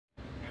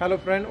Hello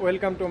friend,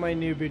 welcome to my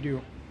new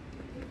video.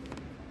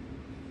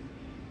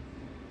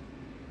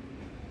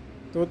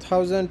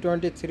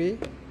 2023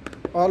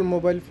 all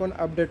mobile phone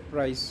update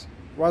price.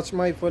 Watch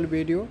my full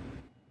video.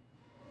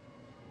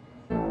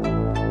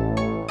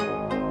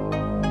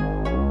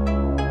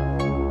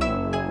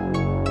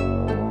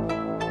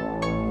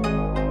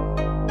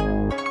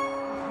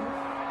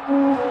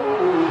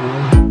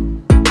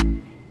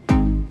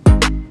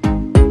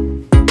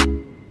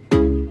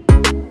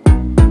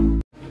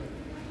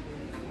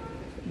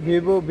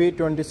 Vivo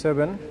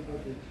V27.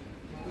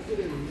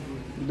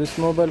 This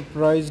mobile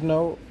price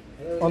now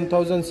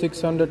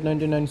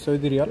 1699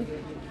 Saudi Riyal.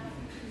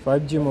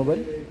 5G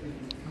mobile.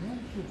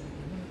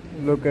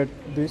 Look at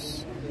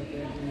this.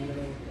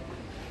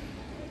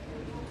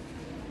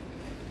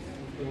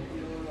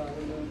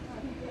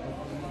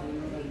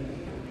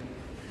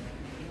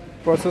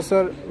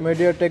 Processor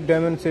MediaTek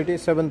Dimensity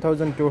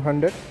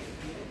 7200.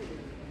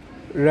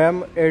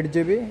 RAM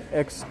 8GB,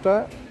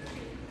 extra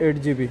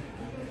 8GB.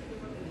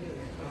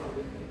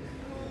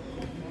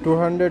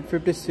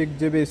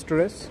 256GB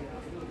storage.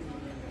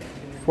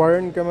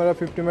 Foreign camera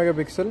 50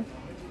 megapixel.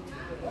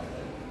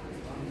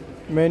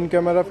 Main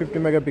camera 50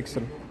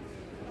 megapixel.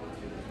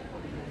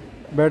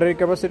 Battery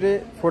capacity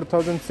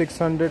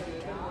 4600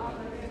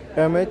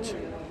 mAh.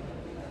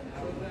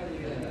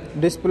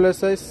 Display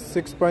size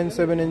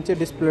 6.7 inch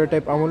display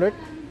type AMOLED.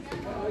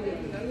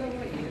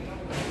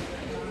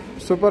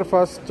 Super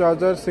fast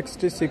charger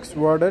 66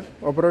 watt.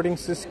 Operating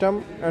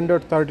system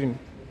Android 13.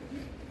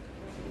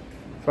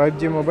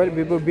 5G mobile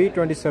Vivo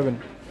V27.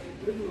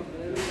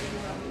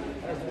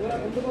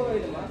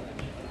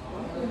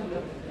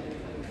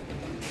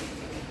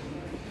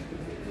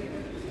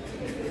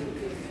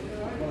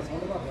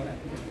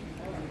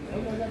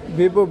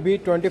 Vivo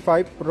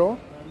V25 Pro.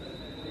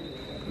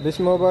 This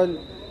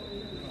mobile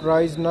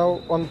price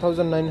now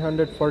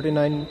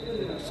 1949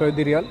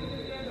 Saudi Riyal.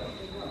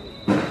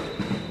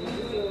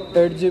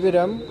 8GB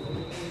RAM,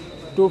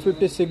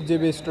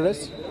 256GB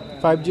storage,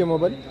 5G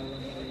mobile.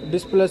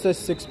 Display size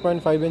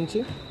 6.5 inch.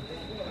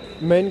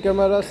 Main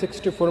camera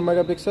 64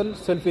 megapixel,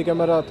 selfie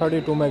camera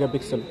 32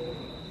 megapixel.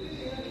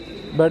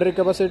 Battery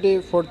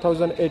capacity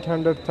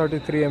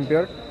 4833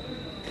 ampere.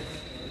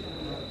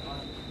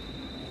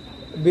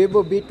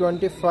 Vivo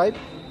V25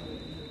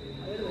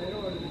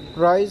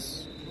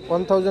 price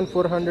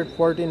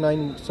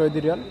 1449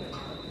 Saudi Riyal.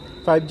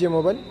 5G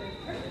mobile.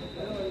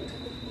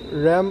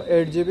 RAM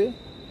 8GB,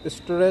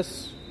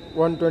 storage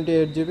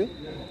 128GB.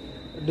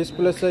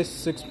 Display size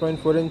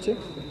 6.4 inch.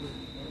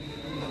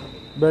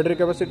 Battery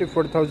capacity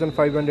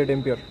 4500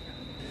 ampere.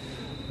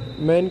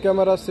 Main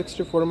camera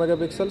 64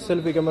 megapixel,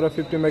 selfie camera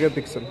 50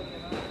 megapixel.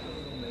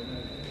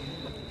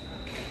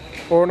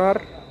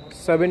 Owner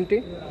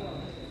 70.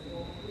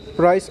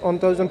 Price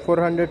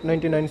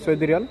 1499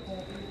 Saudi Riyal.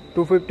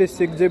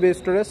 256GB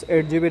storage,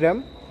 8GB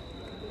RAM.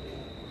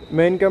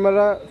 Main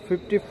camera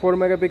 54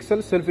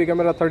 megapixel, selfie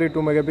camera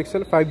 32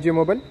 megapixel, 5G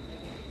mobile.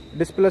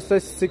 Display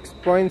size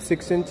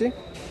 6.6 inch.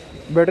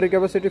 Battery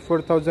capacity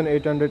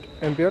 4800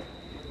 ampere.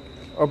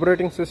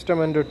 Operating system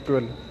Android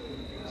 12.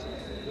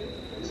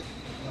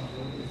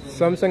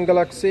 Samsung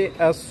Galaxy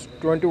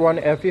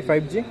S21 FE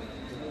 5G.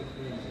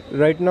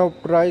 Right now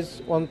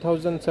price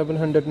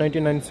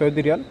 1799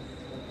 Saudi Riyal.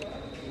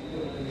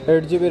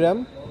 8GB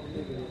RAM,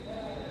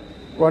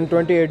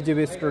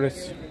 128GB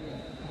storage.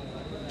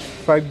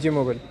 5G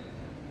mobile.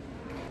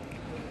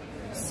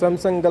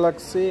 Samsung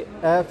Galaxy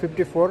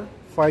A54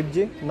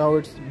 5G. Now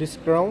it's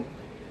discount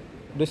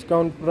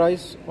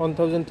price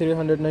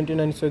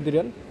 1399 Saudi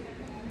Riyal.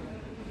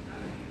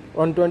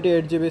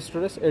 128GB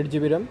storage,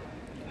 8GB RAM,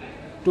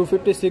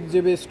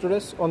 256GB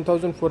storage,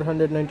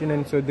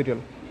 1499 Saudi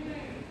Riyal.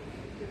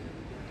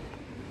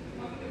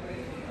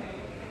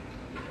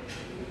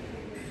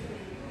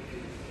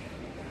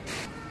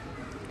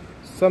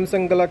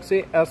 Samsung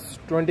Galaxy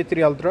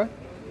S23 Ultra.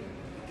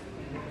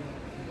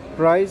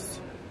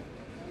 Price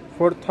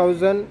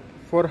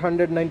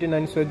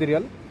 4499 Saudi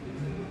Riyal.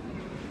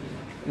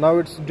 Now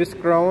it's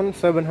discount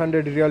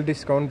 700 Riyal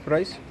discount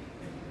price.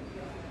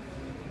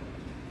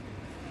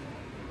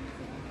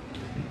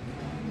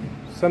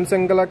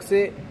 Samsung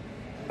Galaxy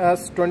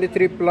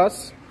S23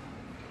 Plus.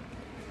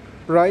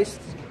 Price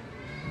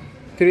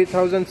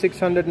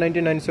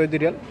 3699 Saudi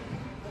Riyal.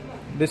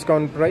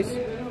 Discount price.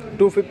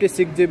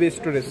 256GB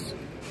storage.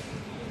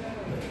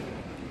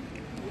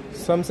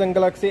 Samsung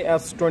Galaxy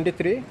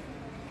S23.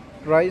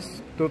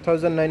 Price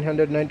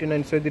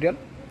 2999 Saudi Riyal.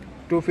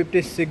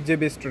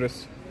 256GB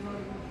storage.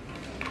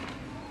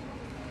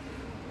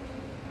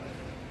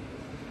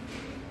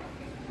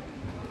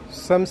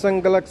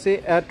 Samsung Galaxy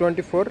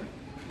A24.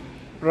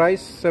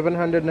 Price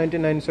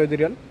 799 Saudi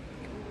Riyal.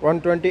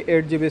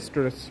 128GB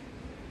storage.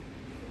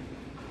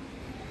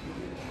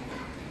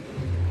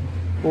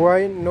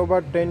 Huawei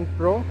Nova 10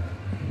 Pro.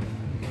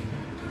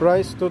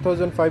 Price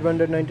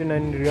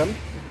 2599 Riyal.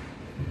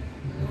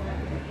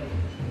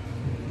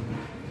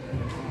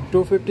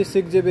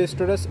 256GB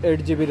storage,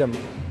 8GB RAM.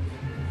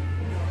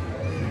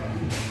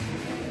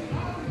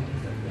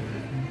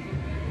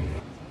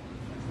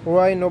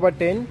 Huawei Nova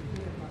 10.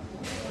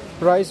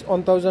 price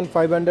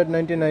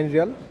 1599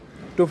 real.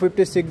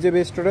 256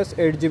 GB storage,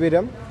 8 GB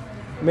RAM.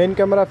 Main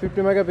camera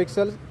 50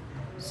 megapixel,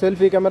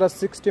 selfie camera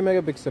 60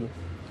 megapixel.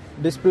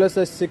 Display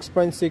size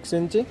 6.6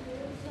 inch.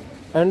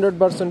 Android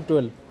version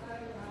 12.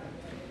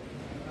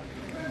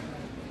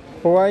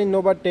 Huawei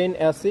Nova 10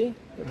 SE.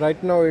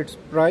 Right now its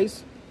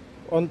price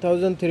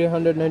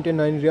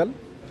 1399 real.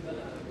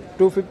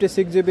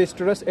 256 GB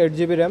storage, 8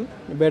 GB RAM.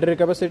 Battery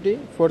capacity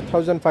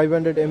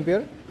 4500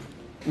 ampere.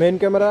 Main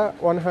camera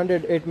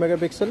 108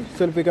 megapixel,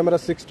 selfie camera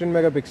 16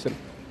 megapixel.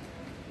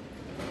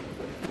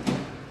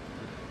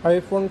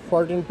 iPhone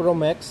 14 Pro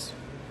Max.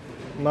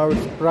 Now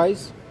its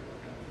price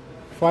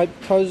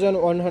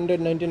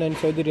 5199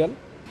 Saudi Riyal.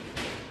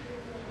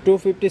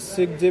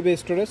 256 GB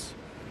storage,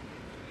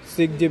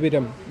 6 GB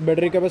RAM.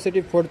 Battery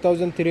capacity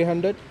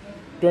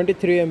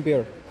 4323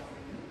 ampere.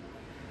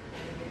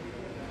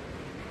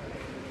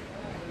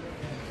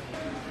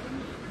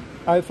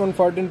 iPhone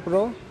 14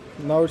 Pro.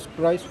 Now its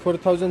price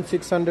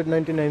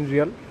 4699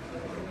 Riyal.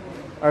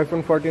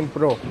 iPhone 14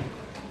 Pro.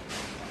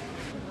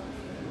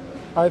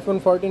 iPhone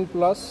 14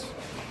 Plus.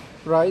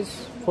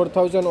 Price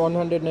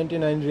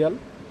 4199 Riyal.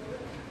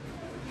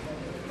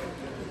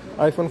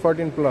 iPhone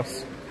 14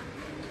 Plus.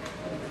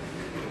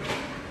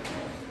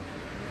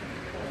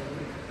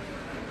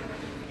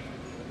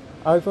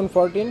 iPhone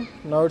 14.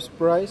 Now its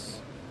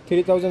price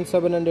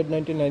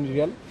 3799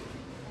 Riyal.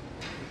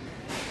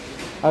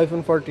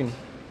 iPhone 14.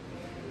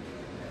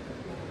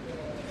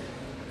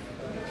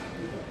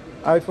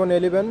 iPhone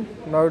 11.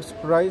 Now its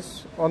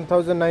price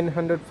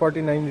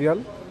 1949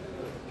 Riyal.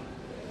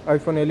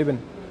 iPhone 11.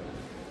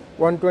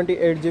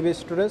 128 GB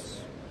storage,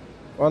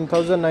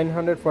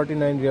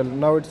 1949 Riyal.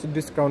 Now it's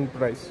discount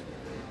price.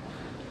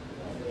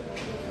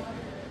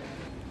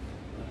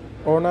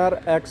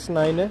 Honor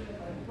X9.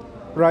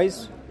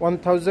 Price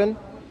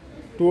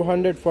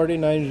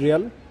 1249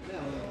 Riyal.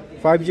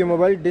 5G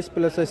mobile,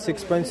 display size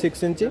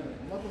 6.6 inch.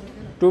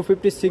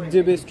 256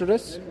 GB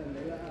storage.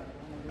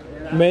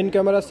 Main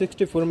camera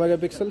 64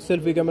 megapixel,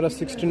 selfie camera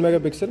 16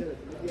 megapixel,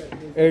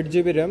 8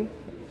 GB RAM,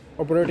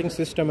 operating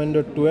system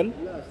Android 12,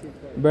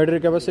 battery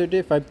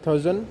capacity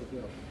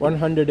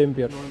 5100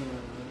 ampere.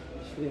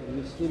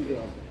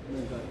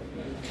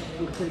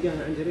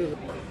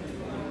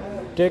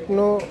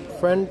 Tecno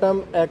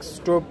Phantom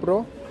X2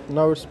 Pro.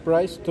 Now its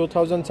price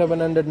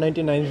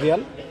 2799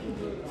 Riyal.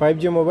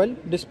 5G mobile,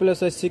 display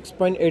size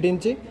 6.8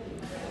 inch,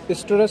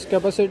 storage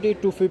capacity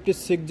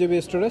 256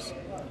 GB storage.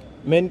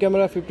 Main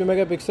camera 50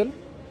 megapixel,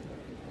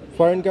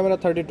 foreign camera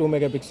 32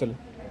 megapixel,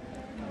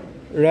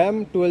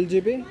 RAM 12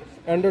 GB,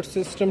 Android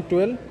system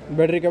 12,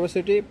 battery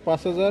capacity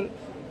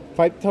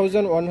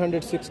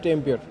 5160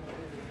 ampere.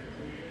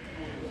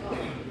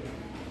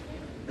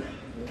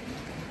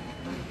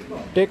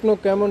 Tecno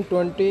Camon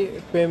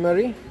 20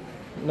 Primary.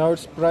 Now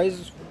its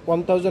price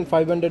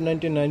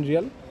 1599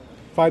 Riyal.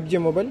 5G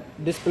mobile,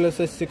 display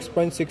size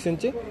 6.6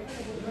 inch,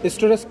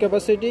 storage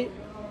capacity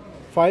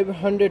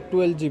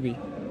 512 GB.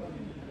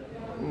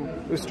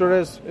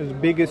 Storage is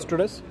big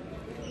storage,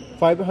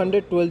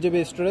 512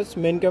 GB storage.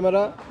 Main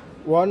camera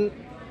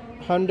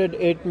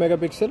 108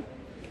 megapixel,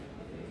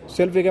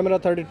 selfie camera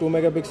 32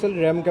 megapixel,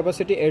 RAM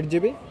capacity 8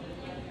 GB,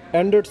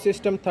 Android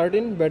system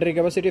 13, battery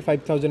capacity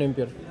 5000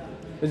 ampere.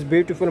 It's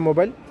beautiful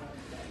mobile.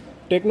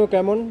 Tecno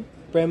Camon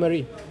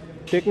Primary.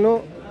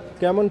 Tecno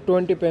Camon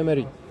 20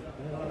 Primary.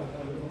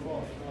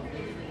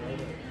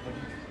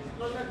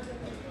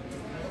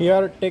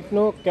 Here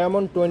Tecno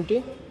Camon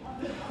 20.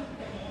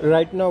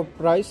 Right now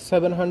price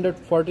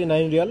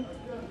 749 Riyal.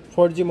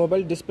 4G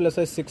mobile, display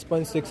size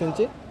 6.6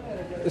 inch,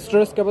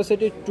 storage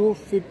capacity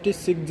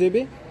 256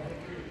 GB,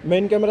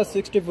 main camera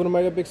 64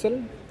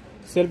 megapixel,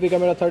 selfie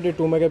camera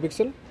 32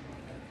 megapixel,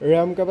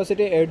 RAM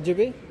capacity 8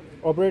 GB,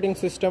 operating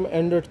system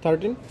Android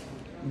 13,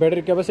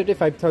 battery capacity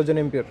 5000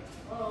 ampere.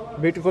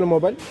 Beautiful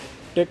mobile.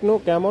 Tecno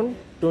Camon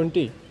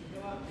 20.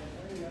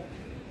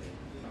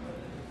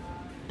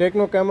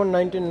 Tecno Camon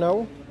 19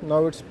 now.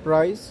 Now its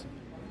price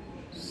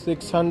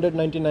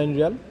 699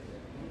 Riyal.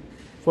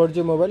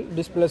 4G mobile,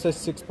 display size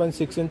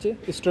 6.6 inch,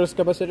 storage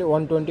capacity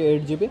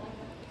 128 GB,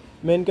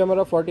 main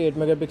camera 48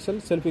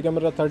 megapixel, selfie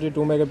camera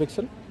 32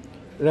 megapixel,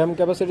 RAM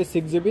capacity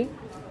 6 GB,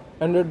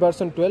 Android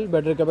version 12,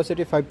 battery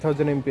capacity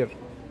 5000 ampere.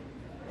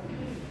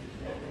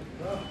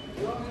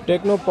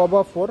 Tecno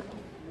Pova 4.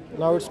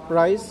 Now its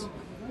price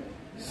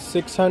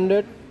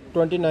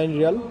 629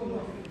 Riyal.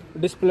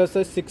 Display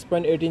size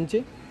 6.8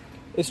 inch,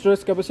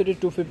 storage capacity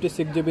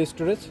 256 GB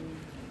storage,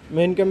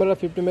 main camera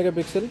 50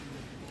 megapixel,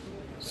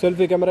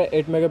 selfie camera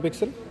 8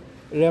 megapixel,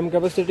 RAM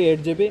capacity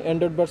 8 GB,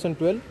 Android version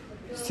 12,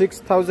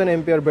 6000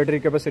 ampere battery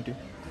capacity.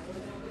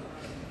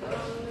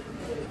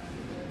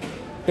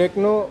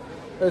 Tecno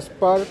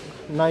Spark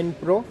 9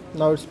 Pro.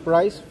 Now its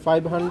price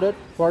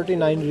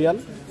 549 Riyal.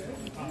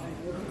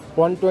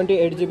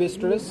 128 GB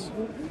storage,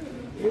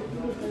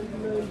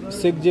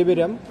 6 GB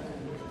RAM,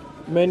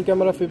 main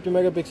camera 50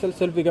 megapixel,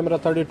 selfie camera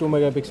 32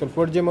 megapixel,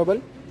 4G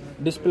mobile,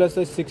 display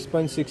size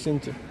 6.6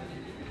 inch.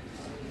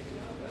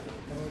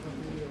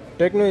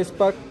 Tecno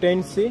Spark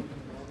 10C.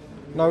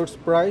 Now its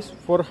price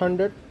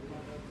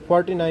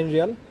 449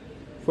 Riyal.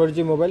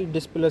 4G mobile,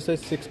 display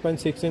size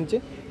 6.6 inch,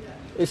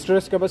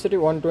 storage capacity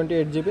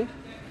 128 GB,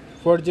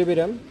 4 GB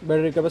RAM,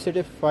 battery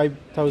capacity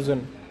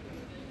 5000.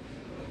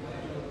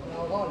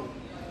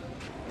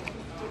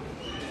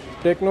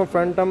 Tecno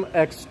Phantom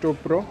X2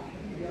 Pro,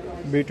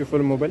 beautiful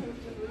mobile.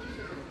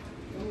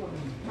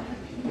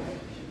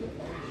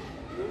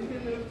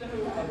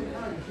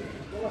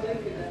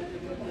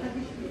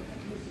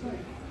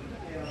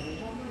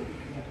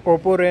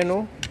 Oppo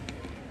Reno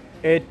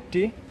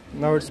 8T,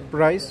 now its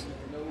price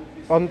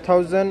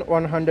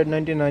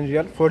 1199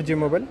 real, 4G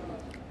mobile.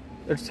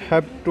 It's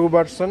have two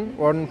version,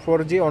 one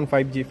 4G, one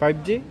 5G.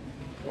 5G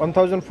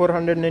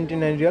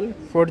 1499 real,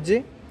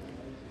 4G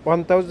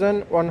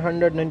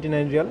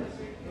 1199 real.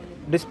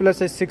 Display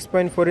size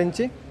 6.4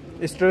 inch,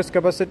 storage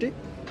capacity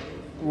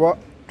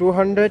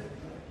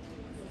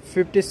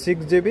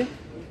 256 GB,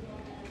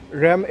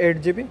 RAM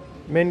 8 GB,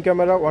 main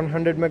camera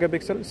 100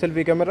 megapixel,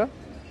 selfie camera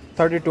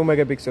 32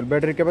 megapixel,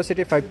 battery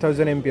capacity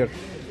 5000 ampere.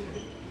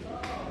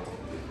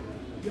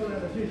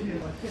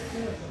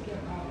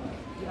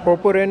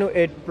 Oppo Reno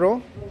 8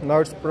 Pro, now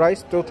its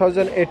price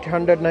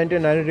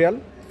 2899 real,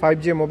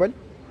 5G mobile.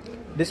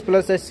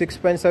 Display size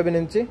 6.7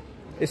 inch,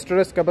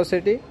 storage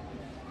capacity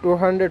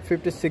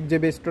 256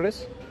 GB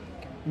storage,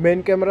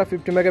 main camera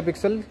 50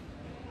 megapixel,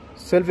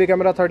 selfie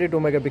camera 32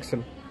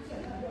 megapixel.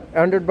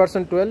 Android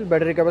version 12,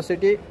 battery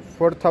capacity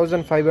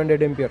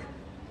 4500 ampere.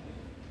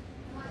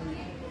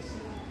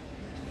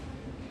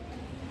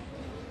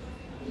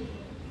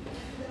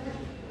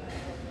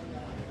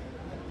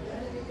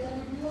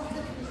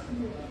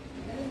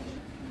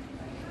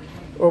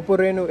 Oppo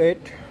Reno 8,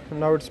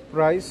 now its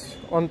price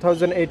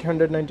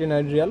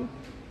 1899 real,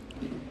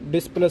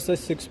 display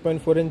size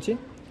 6.4 inch,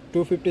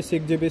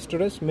 256 GB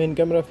storage, main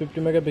camera 50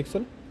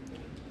 megapixel,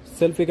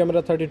 selfie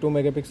camera 32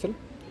 megapixel,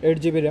 8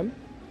 GB RAM,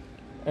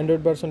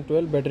 Android version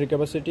 12, battery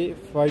capacity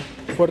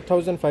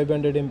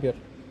 4500 ampere.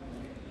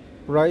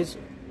 Price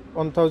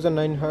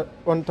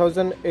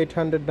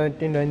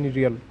 1899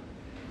 real.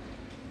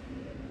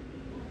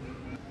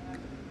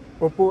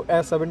 Oppo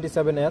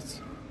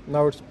A77s,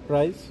 now its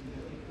price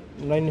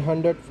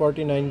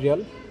 949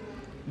 real,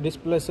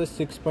 display size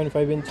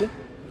 6.5 inch,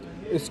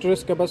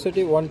 storage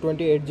capacity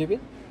 128 GB,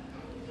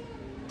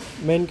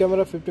 main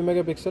camera 50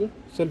 megapixel,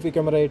 selfie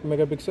camera 8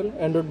 megapixel,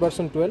 Android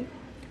version 12,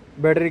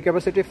 battery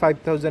capacity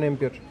 5000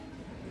 ampere.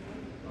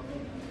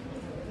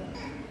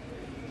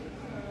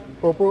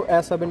 Oppo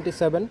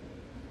A77,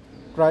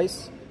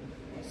 price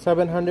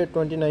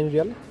 729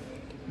 real,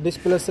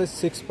 display size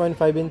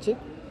 6.5 inch,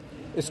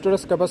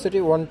 storage capacity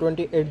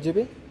 128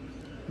 GB,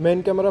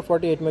 main camera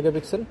 48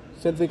 megapixel,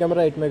 selfie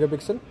camera 8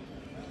 megapixel,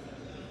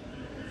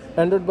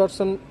 Android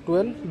version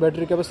 12,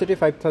 battery capacity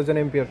 5000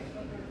 ampere.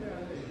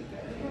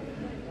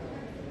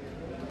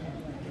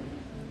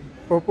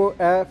 Oppo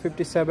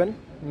A57,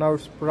 now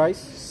its price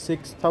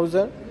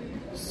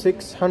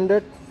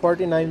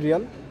 6649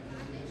 real,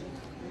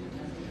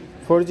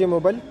 4G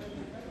mobile,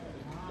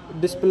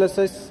 display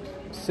size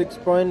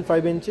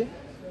 6.5 inch,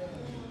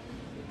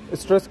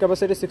 storage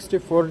capacity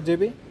 64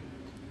 GB,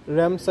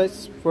 RAM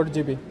size 4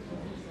 GB.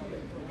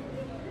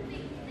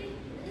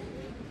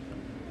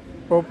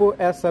 Oppo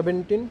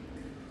S17,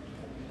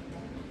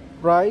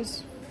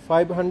 price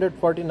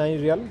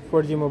 549 real,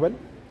 4G mobile,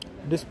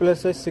 display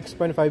size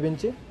 6.5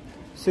 inch,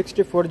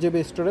 64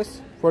 GB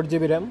storage, 4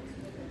 GB RAM,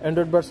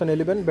 Android version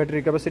 11,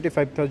 battery capacity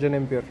 5000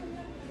 ampere.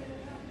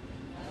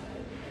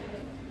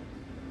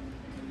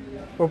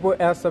 Oppo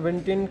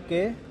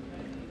S17K,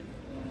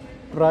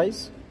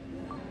 price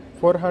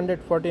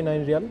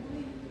 449 real,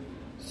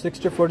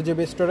 64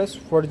 GB storage,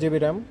 4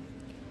 GB RAM,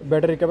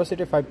 battery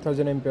capacity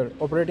 5000 ampere.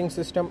 Operating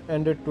system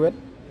Android 12,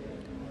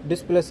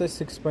 display size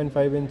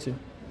 6.5 inch.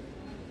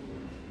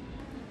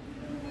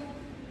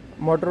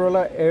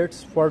 Motorola Edge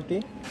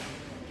 40,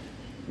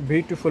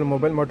 beautiful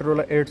mobile.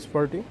 Motorola Edge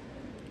 40,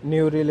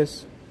 new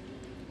release,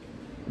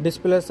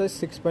 display size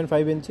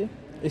 6.5 inch,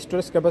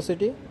 storage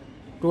capacity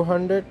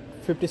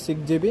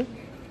 256 GB,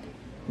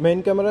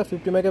 main camera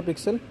 50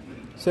 megapixel,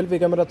 selfie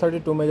camera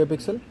 32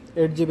 megapixel,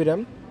 8 GB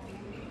RAM,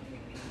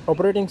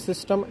 operating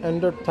system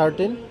Android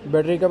 13,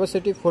 battery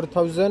capacity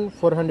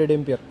 4400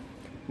 ampere.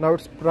 Now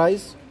its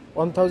price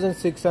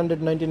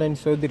 1699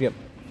 Saudi Riyal.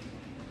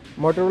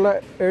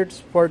 Motorola Edge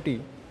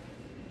 40.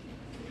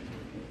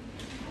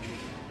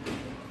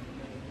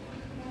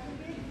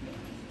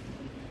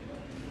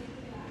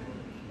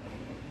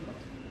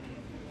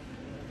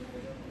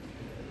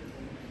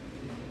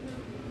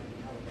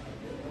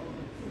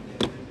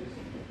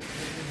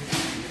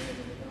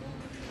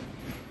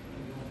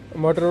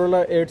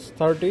 Motorola Edge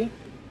 30,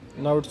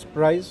 now its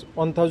price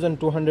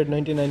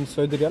 1299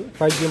 Saudi Riyal,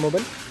 5G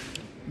mobile,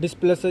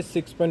 display size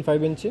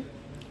 6.5 inch,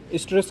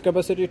 storage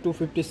capacity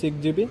 256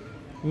 GB,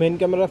 main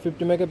camera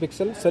 50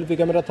 megapixel, selfie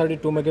camera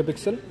 32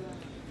 megapixel,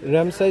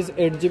 RAM size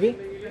 8 GB,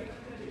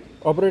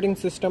 operating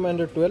system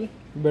Android 12,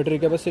 battery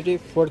capacity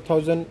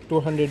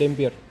 4200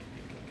 ampere,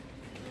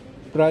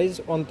 price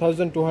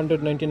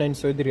 1299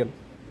 Saudi Riyal.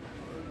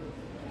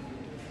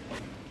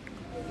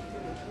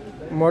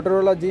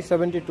 Motorola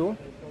G72,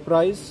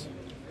 price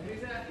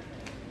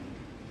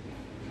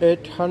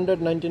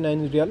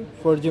 899 real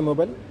 4G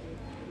mobile.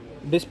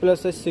 Display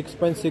size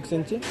 6.6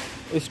 inch.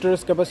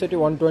 Storage capacity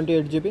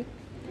 128 GB.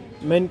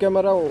 Main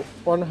camera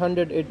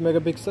 108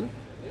 megapixel.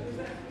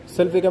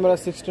 Selfie camera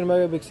 16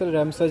 megapixel.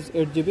 RAM size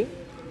 8 GB.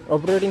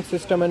 Operating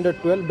system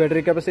Android 12.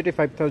 Battery capacity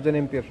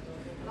 5000 mAh.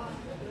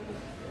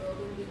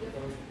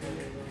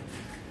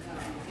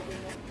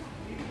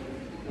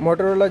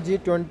 Motorola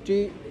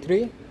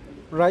G23,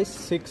 price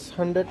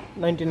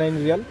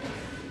 699 real.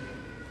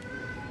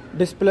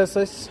 Display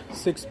size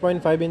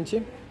 6.5 inch.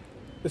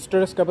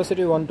 Storage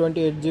capacity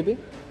 128 GB.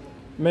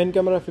 Main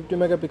camera 50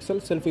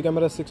 megapixel. Selfie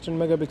camera 16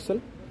 megapixel.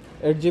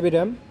 8 GB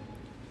RAM.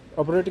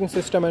 Operating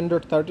system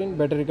Android 13.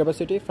 Battery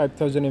capacity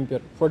 5000 mAh.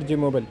 4G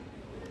mobile.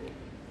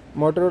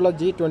 Motorola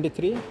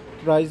G23,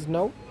 price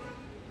now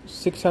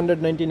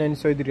 699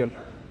 Saudi riyal.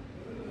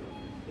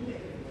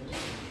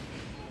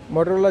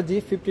 Motorola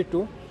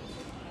G52,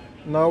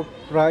 now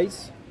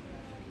price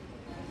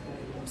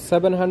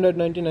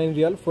 799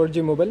 real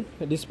 4G mobile.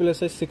 Display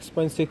size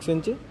 6.6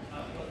 inch.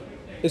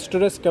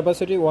 Storage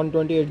capacity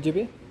 128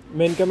 GB.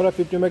 Main camera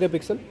 50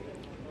 megapixel.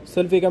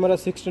 Selfie camera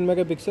 16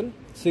 megapixel.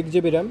 6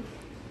 GB RAM.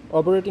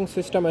 Operating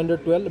system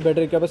Android 12.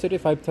 Battery capacity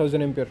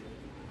 5000 mAh.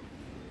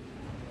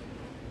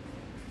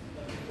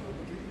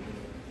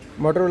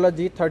 Motorola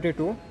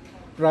G32,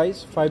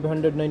 price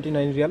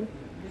 599 real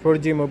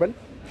 4G mobile.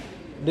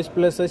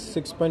 Display size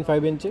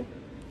 6.5 inch.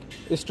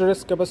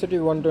 Storage capacity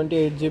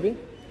 128 GB.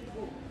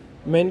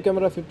 Main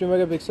camera 50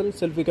 megapixel.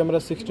 Selfie camera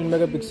 16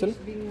 megapixel.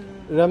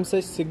 RAM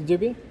size 6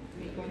 GB.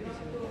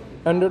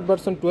 Android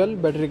version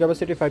 12. Battery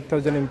capacity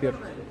 5000 mAh.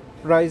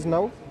 Price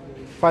now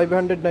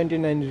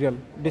 599 real.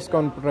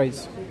 Discount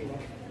price.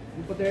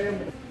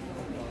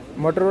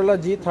 Motorola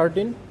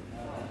G13,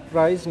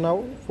 price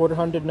now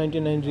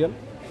 499 real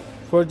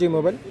 4G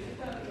mobile.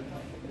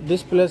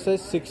 Display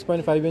size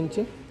 6.5 inch.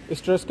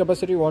 Storage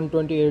capacity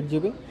 128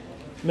 GB.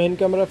 Main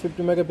camera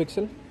 50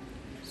 megapixel.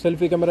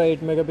 Selfie camera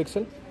 8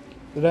 megapixel.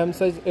 RAM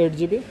size 8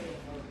 GB.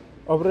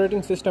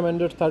 Operating system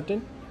Android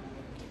 13.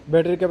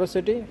 Battery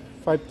capacity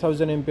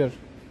 5000 mAh.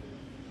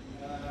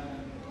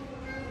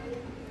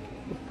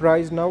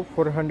 Price now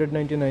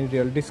 499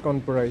 real.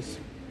 Discount price.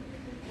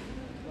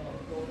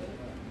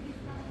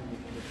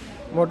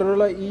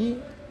 Motorola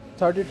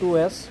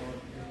E32s,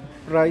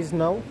 price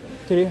now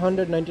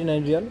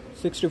 399 real.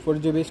 64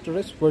 GB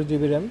storage, 4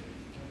 GB RAM.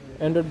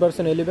 Android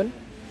version 11.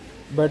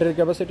 Battery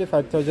capacity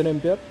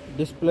 5000 mAh.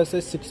 Display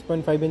size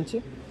 6.5 inch.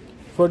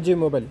 4G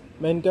mobile.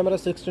 Main camera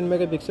 16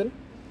 megapixel.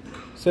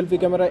 Selfie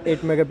camera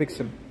 8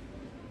 megapixel.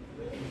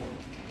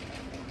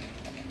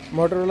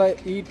 Motorola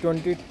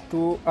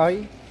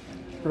E22i,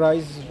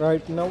 price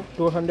right now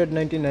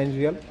 299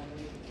 real.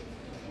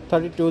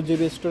 32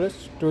 GB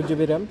storage, 2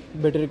 GB RAM.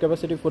 Battery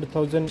capacity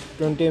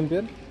 4020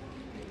 mAh.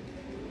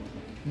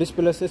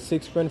 Display size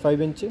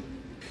 6.5 inch.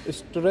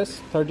 Storage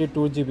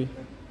 32 GB.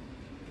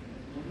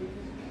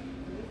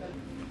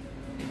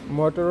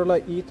 Motorola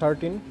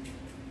E13,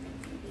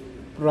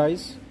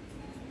 price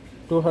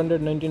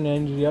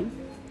 299 real.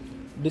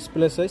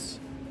 Display size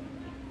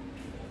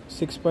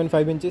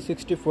 6.5 inch,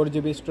 64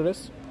 GB storage,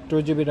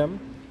 2 GB RAM,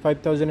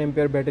 5000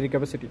 mAh battery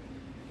capacity.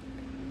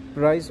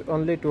 Price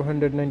only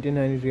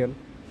 299 real.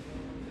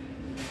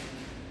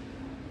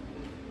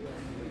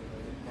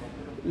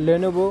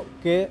 Lenovo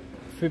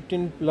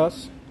K15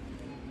 Plus,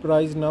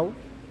 price now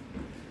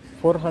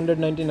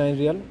 499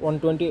 real.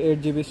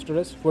 128 GB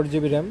storage, 4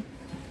 GB RAM,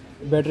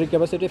 battery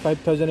capacity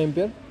 5000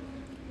 mAh.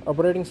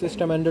 Operating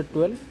system Android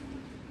 12.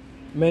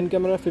 Main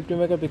camera 50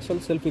 megapixel.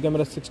 Selfie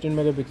camera 16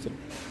 megapixel.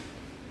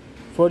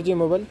 4G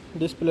mobile.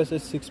 Display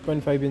size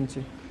 6.5 inch.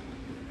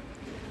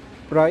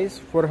 Price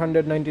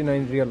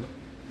 499 real.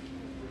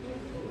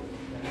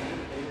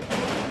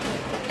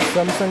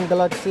 Samsung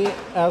Galaxy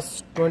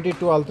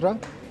S22 Ultra,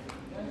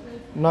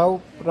 now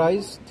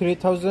price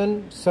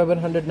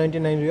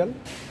 3799 real.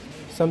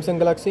 Samsung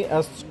Galaxy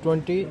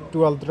S22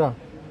 Ultra,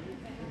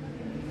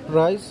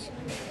 price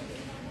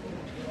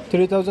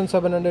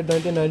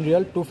 3799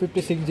 real.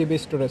 256 GB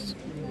storage,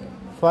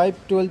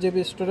 512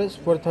 GB storage,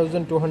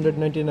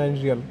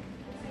 4299 real.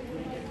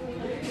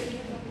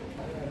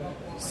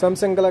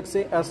 Samsung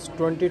Galaxy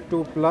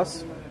S22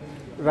 Plus,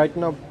 right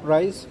now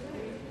price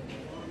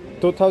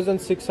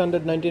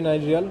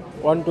 2699 real.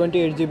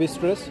 128 GB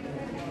storage,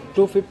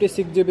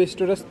 256 GB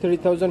storage,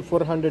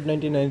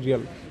 3499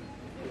 real.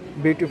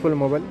 Beautiful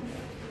mobile.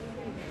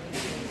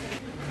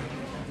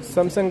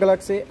 Samsung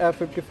Galaxy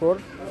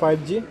F54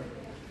 5G,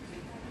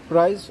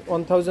 price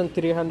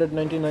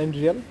 1399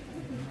 real.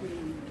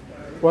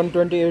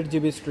 128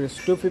 GB storage,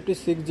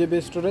 256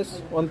 GB storage,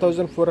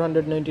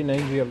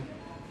 1499 real.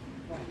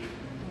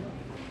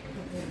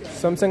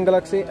 Samsung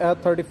Galaxy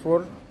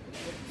A34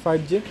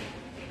 5G,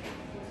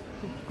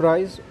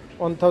 price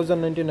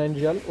 1099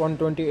 real.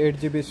 128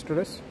 GB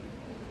storage,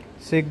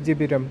 6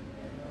 GB RAM.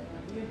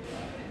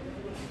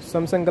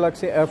 Samsung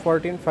Galaxy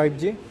A14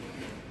 5G,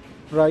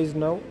 price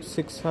now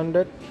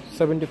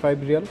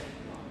 675 real.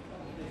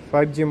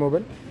 5G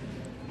mobile.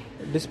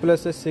 Display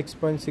size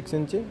 6.6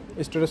 inch.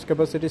 Storage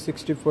capacity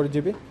 64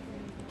 GB.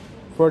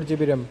 4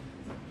 GB RAM.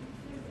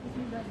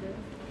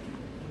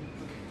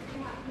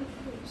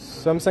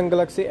 Samsung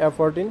Galaxy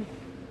A14,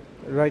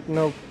 right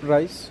now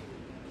price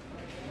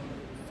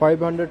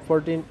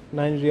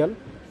 549 real.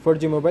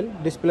 4G mobile,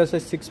 display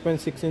size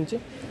 6.6 inch,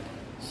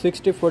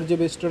 64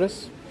 GB storage,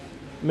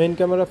 main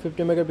camera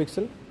 50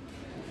 megapixel,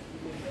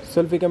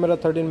 selfie camera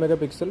 13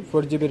 megapixel,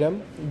 4 GB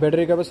RAM,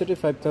 battery capacity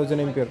 5000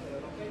 ampere.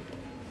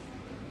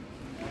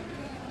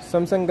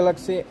 Samsung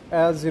Galaxy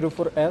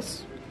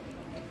A04s,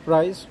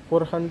 price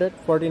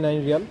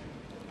 449 real,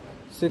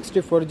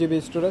 64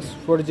 GB storage,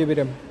 4 GB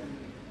RAM.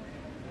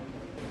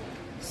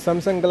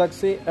 Samsung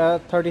Galaxy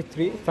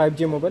A33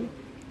 5G mobile,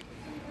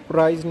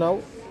 price now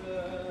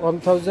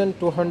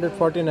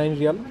 1249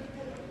 real,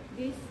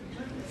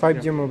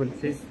 5G mobile.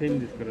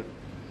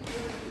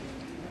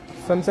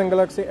 Samsung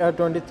Galaxy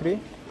A23,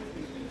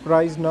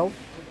 price now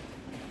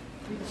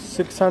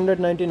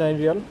 699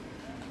 real,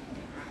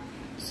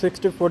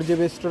 64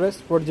 GB storage,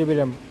 4 GB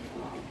RAM.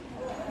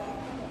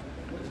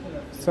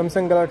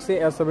 Samsung Galaxy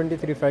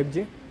A73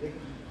 5G,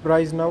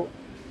 price now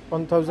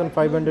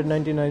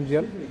 1599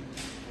 real.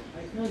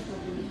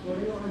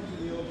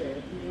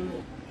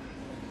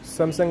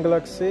 Samsung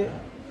Galaxy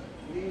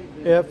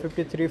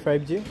A53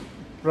 5G,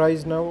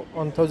 price now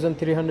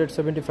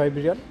 1375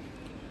 real,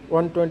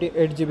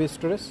 128 GB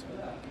storage,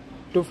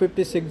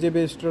 256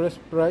 GB storage,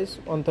 price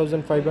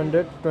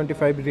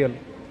 1525 real.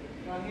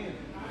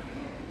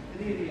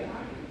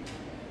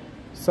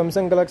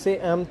 Samsung Galaxy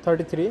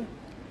M33,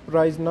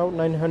 price now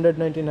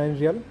 999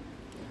 real,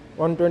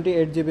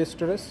 128 GB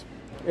storage,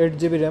 8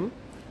 GB RAM,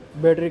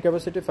 battery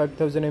capacity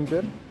 5000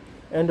 ampere,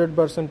 Android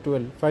version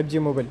 12, 5G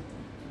mobile.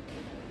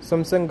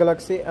 Samsung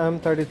Galaxy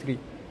M33.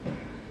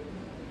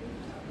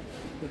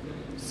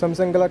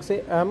 Samsung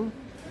Galaxy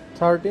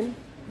M13,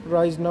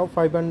 price now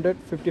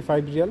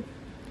 555 real,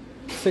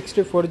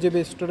 64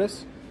 GB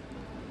storage,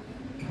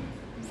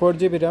 4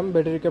 GB RAM,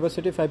 battery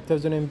capacity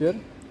 5000 ampere,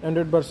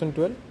 Android version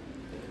 12,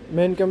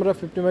 main camera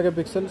 50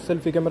 megapixel,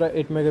 selfie camera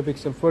 8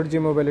 megapixel, 4G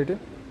mobility.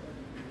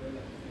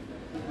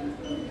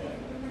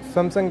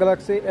 Samsung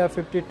Galaxy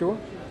A52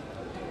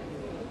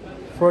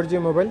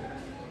 4G mobile,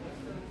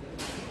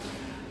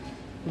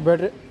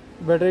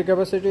 battery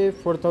capacity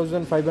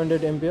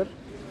 4500 ampere,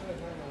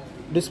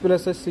 display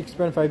size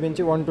 6.5 inch,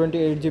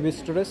 128 GB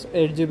storage,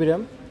 8 GB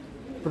RAM,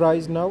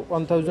 price now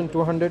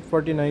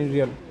 1249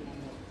 real.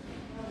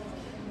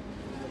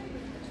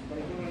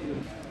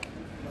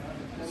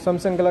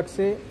 Samsung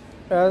Galaxy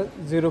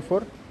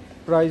A04,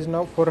 price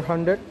now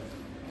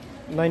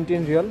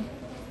 419 real,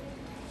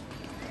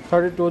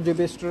 32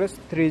 GB storage,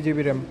 3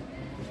 GB RAM.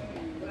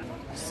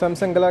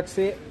 Samsung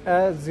Galaxy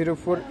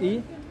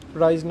A04e,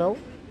 price now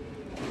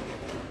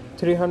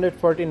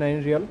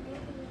 349 real,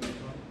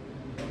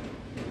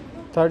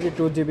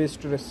 32 GB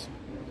storage.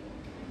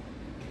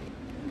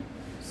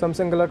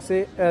 Samsung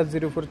Galaxy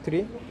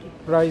A04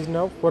 price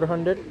now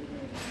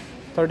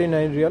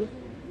 439 real,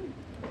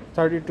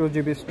 32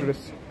 GB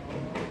storage.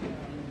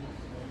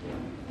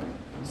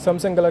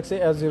 Samsung Galaxy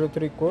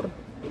A03 core,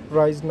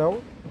 price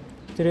now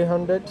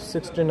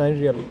 369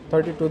 real,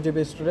 32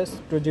 GB storage,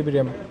 2 GB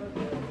RAM.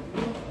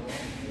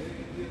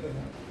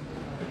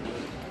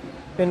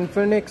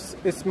 Infinix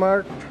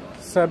Smart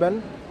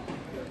 7,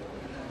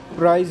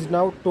 price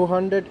now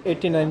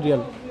 289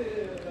 real,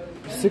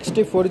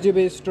 64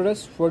 GB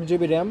storage, 4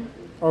 GB RAM,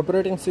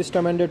 operating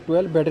system Android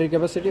 12, battery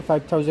capacity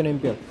 5000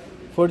 ampere,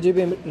 4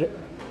 GB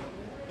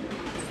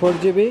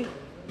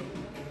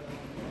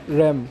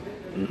RAM,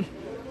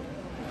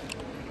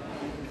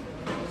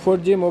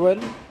 4G mobile,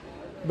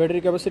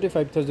 battery capacity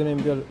 5000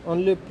 ampere,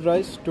 only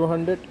price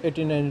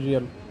 289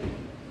 real.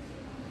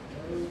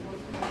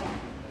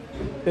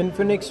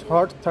 Infinix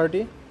Hot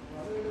 30,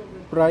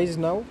 price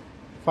now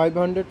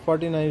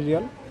 549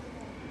 real,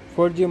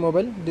 4G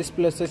mobile,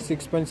 display size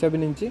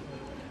 6.7 inch,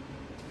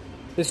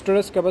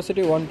 storage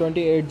capacity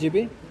 128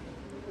 GB,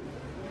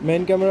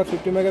 main camera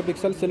 50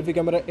 megapixel, selfie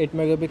camera 8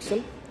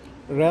 megapixel,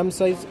 RAM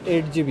size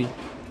 8 GB,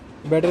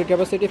 battery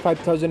capacity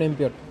 5000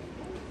 ampere.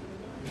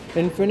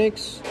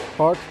 Infinix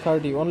Hot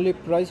 30, only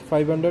price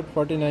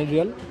 549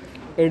 real,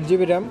 8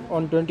 GB RAM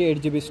on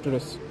 28 GB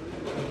storage.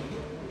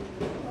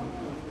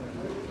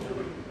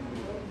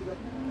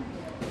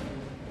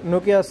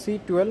 Nokia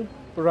C12,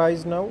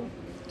 price now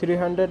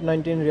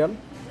 319 real,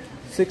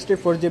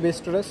 64 GB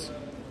storage,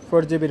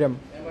 4 GB RAM.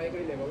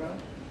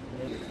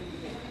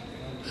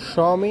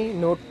 Xiaomi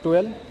Note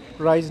 12,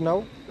 price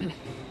now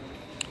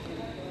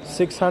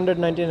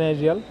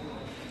 699 real,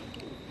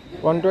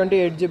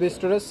 128 GB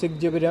storage, 6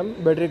 GB RAM,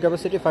 battery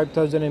capacity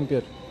 5000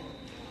 ampere.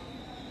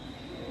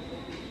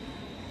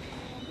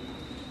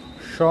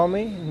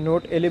 Xiaomi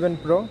Note 11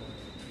 Pro,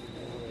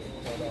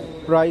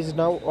 price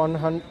now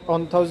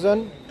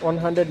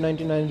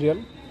 1199 real,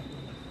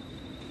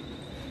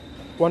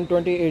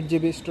 128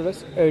 GB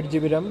storage, 8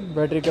 GB RAM,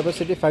 battery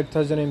capacity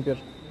 5000 ampere.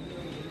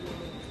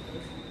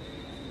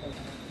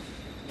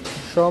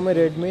 Xiaomi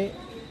Redmi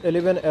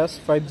 11s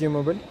 5G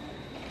mobile,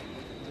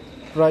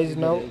 price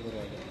now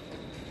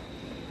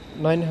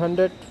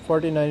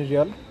 949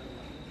 real,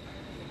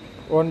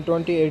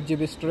 128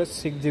 GB storage,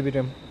 6 GB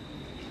RAM.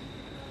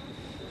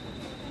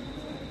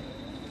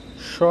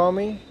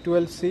 Xiaomi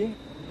 12C,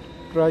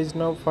 price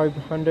now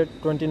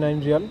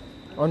 529 real,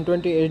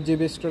 128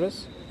 GB storage,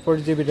 4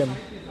 GB RAM.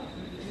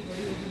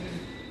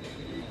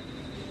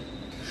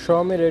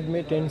 Xiaomi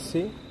Redmi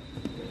 10C,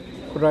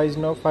 price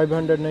now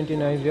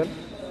 599 real,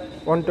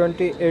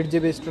 128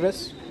 GB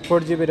storage, 4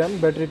 GB RAM,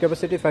 battery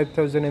capacity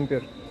 5000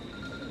 ampere.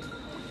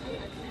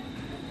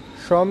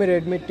 Xiaomi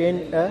Redmi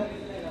 10A,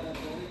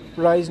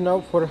 price now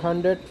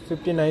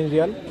 459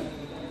 real,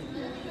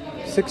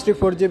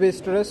 64 GB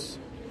storage,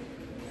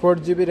 4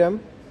 GB RAM,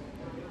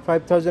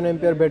 5000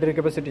 ampere battery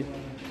capacity.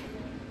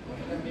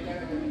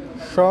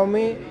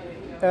 Xiaomi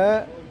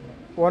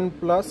A1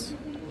 Plus,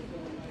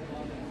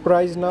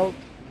 price now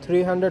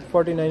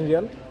 349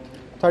 real,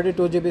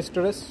 32 GB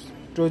storage,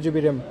 2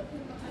 GB RAM.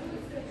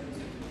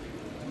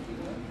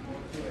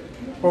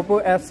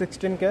 Oppo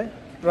F16K,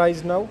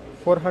 price now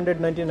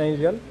 499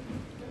 real,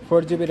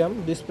 4 GB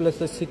RAM, display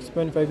size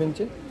 6.5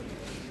 inch,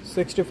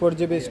 64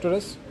 GB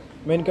storage,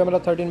 main camera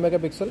 13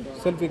 megapixel,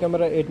 selfie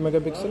camera 8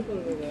 megapixel,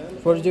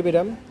 4 GB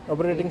RAM,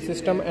 operating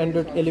system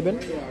Android 11,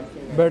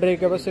 battery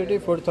capacity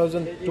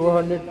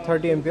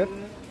 4230 ampere.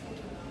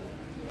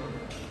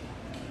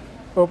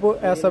 Oppo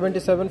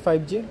A77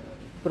 5G,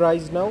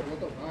 price now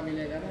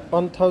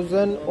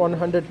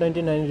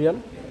 1199 real,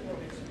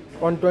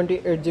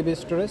 128 GB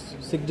storage,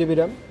 6 GB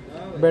RAM,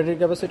 battery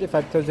capacity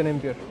 5000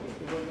 ampere.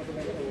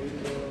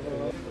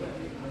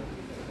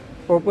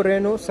 Oppo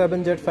Reno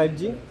 7Z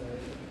 5G,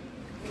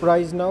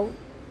 price now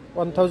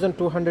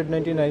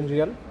 1299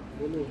 real,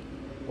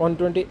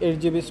 128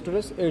 GB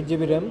storage, 8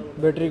 GB RAM,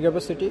 battery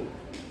capacity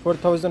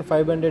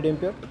 4500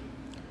 ampere.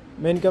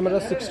 Main camera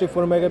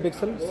 64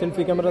 megapixel,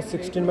 selfie camera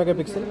 16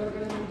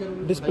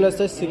 megapixel, display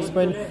size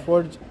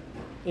 6.4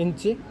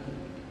 inch,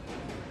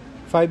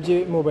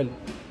 5G mobile.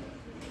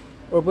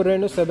 Oppo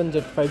Reno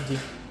 7Z 5G.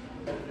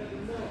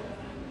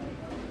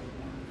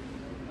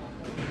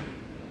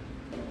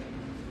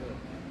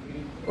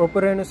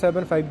 Oppo Reno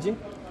 7 5G,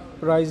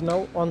 price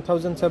now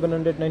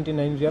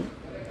 1799 real,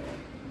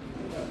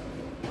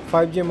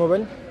 5G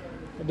mobile,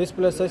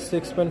 display size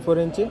 6.4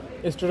 inch,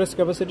 storage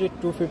capacity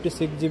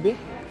 256 GB,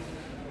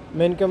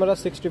 main camera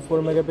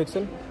 64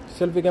 megapixel,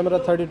 selfie camera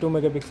 32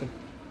 megapixel,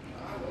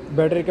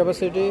 battery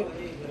capacity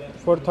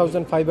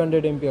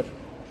 4500 ampere.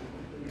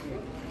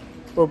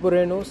 Oppo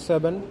Reno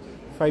 7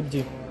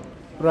 5G,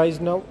 price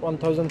now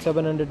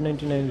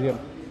 1799 real.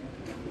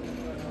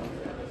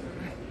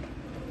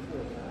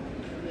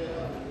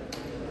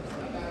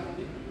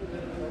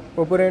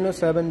 Oppo Reno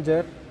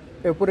 7Z,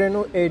 Oppo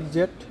Reno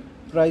 8Z,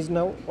 price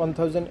now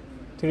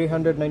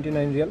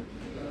 1399 real,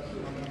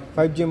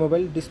 5G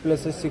mobile, display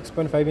size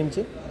 6.5 inch,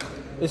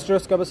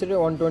 storage capacity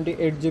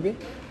 128 GB,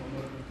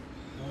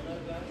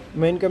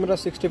 main camera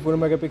 64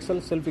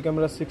 megapixel, selfie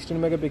camera 16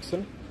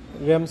 megapixel,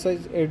 RAM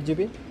size 8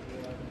 GB,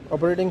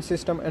 operating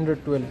system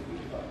Android 12.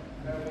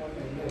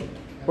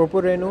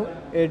 Oppo Reno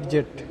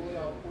 8Z.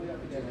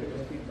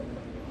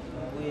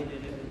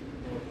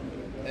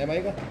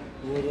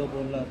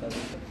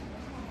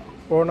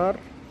 Honor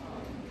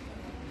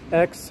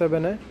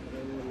X7A,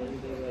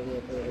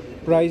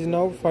 price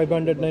now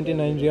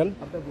 599 real,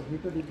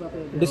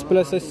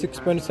 display size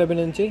 6.7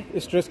 inch,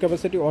 storage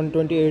capacity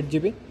 128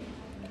 GB,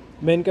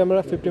 main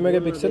camera 50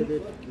 megapixel,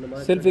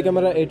 selfie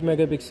camera 8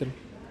 megapixel,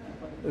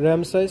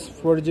 RAM size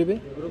 4 GB,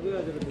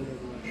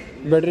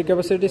 battery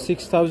capacity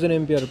 6000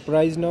 ampere,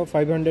 price now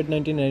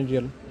 599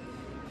 real.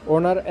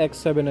 Honor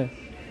X7A,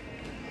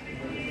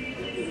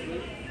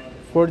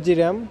 4G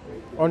RAM,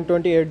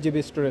 128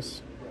 GB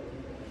storage.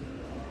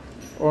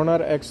 Honor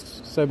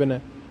X7A.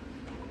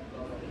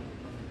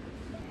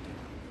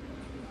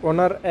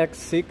 Honor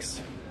X6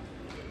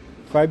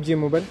 5G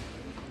mobile,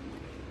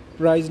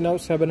 price now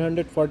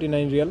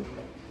 749 real,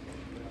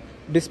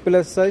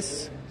 display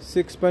size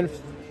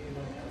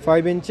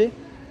 6.5 inch,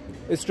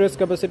 storage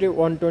capacity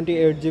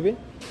 128 GB,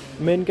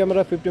 main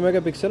camera 50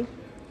 megapixel,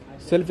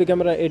 selfie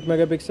camera 8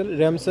 megapixel,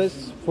 RAM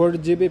size 4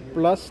 GB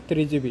plus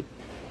 3 GB,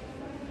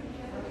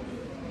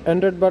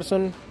 Android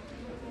version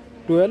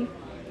 12,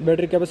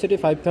 battery capacity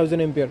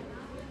 5000 ampere.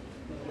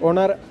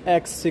 Honor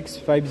X6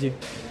 5G.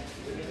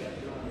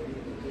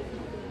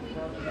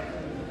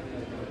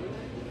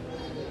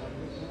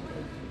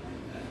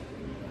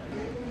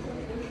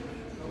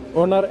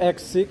 Honor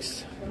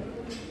X6,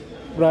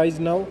 price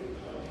now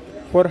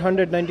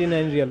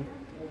 499 real.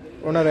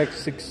 Honor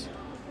X6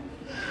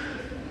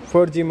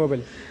 4G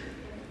mobile,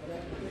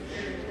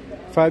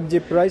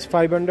 5G price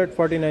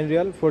 549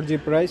 real,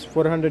 4G price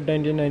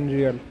 499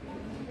 real.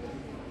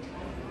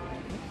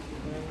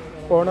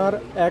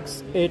 Honor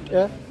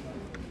X8A,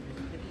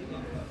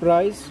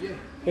 price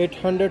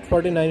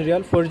 849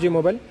 real, 4G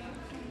mobile,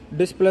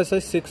 display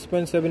size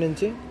 6.7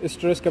 inch,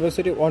 storage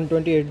capacity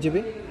 128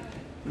 GB,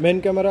 main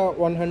camera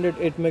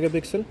 108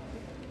 megapixel,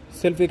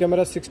 selfie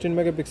camera 16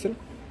 megapixel,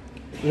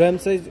 RAM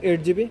size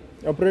 8 GB,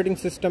 operating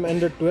system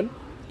Android 12,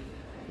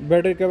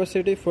 battery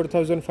capacity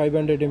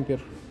 4500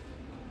 ampere.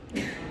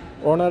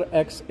 Honor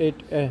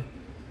X8A.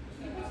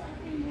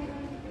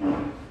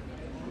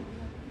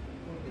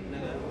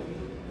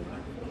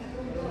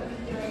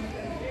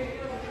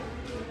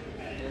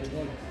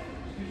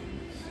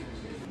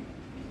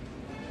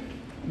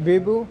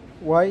 Vivo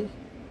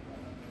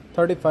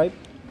Y35,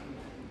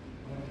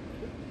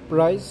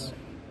 price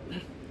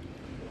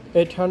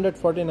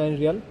 849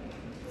 real,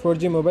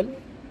 4G mobile,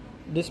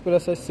 display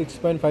size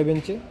 6.5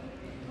 inch,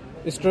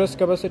 storage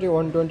capacity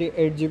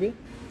 128 GB,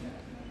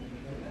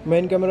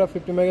 main camera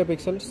 50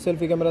 megapixel,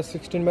 selfie camera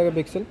 16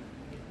 megapixel,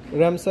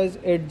 RAM size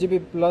 8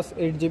 GB plus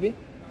 8 GB,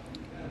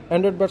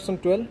 Android version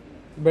 12,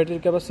 battery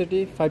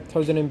capacity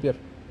 5000 mAh.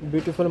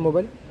 Beautiful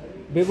mobile,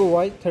 Vivo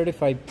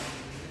Y35.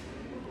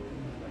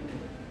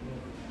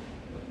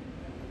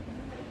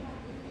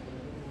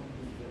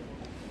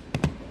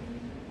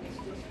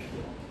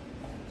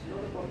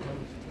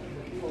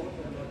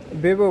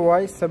 Vivo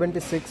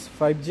Y76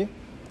 5G,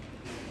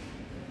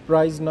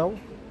 price now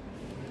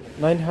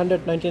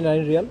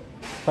 999 real,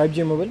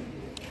 5G mobile,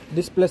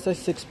 display size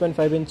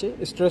 6.5 inch,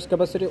 storage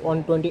capacity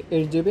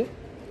 128 GB,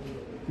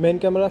 main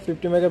camera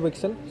 50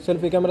 megapixel,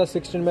 selfie camera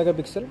 16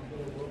 megapixel,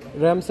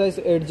 RAM size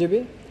 8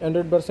 GB,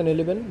 Android version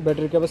 11,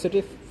 battery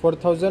capacity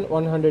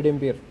 4100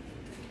 mAh.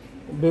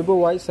 Vivo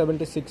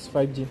Y76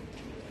 5G.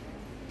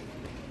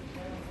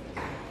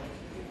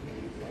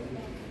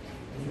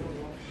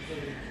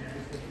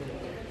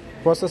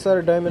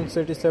 Processor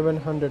Dimensity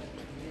 700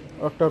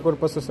 octa-core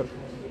processor.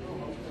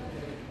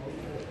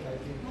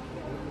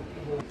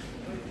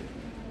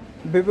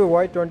 Vivo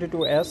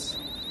Y22s,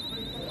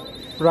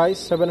 price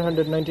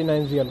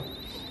 799 real,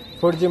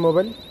 4G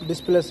mobile,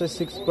 display size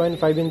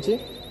 6.5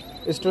 inch,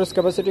 storage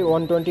capacity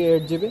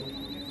 128 GB,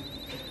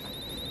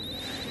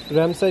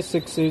 RAM size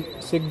 6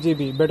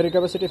 GB, battery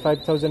capacity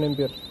 5000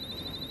 mAh.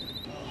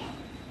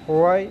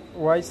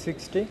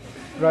 Y60,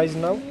 price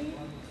now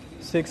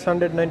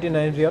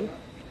 699 real,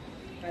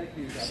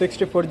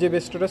 64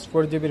 GB storage,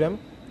 4 GB RAM,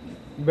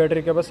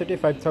 battery capacity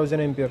 5000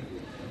 mAh.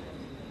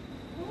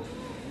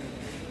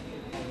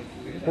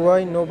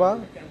 Y Nova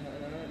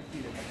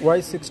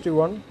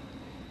Y61,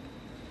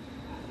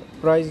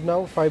 price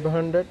now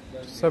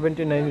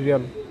 579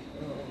 real,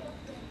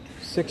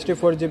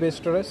 64 GB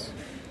storage,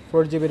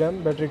 4 GB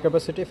RAM, battery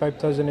capacity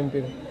 5000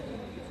 mAh.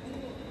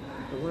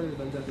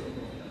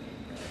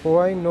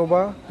 Y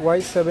Nova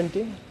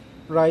Y70,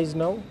 price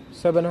now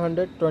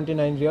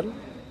 729 real,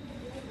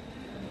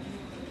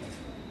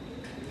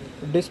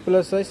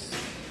 display size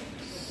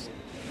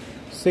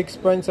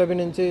 6.7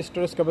 inch,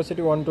 storage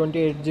capacity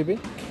 128 GB,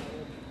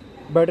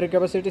 battery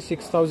capacity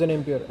 6000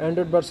 mAh,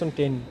 Android version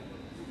 10.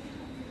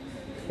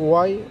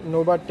 Y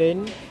Nova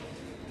 10,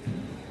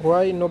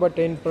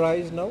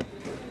 price now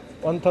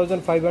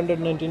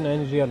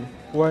 1599 real,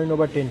 Y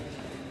Nova 10.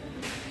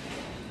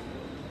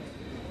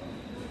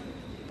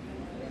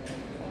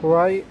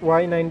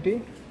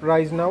 Y90,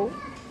 price now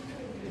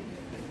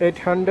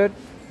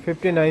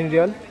 859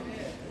 real,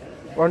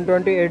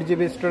 128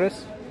 GB storage,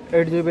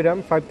 8 GB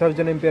RAM,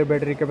 5000 mAh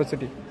battery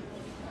capacity.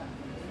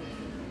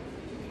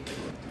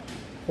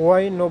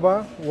 Y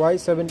Nova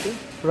Y70,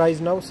 price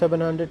now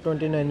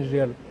 729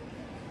 real.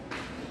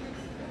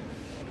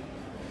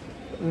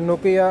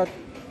 Nokia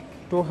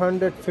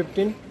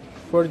 215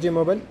 4G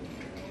mobile,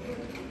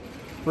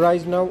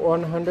 price now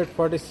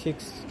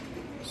 146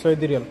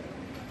 Saudi real.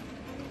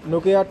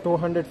 Nokia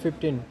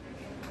 215.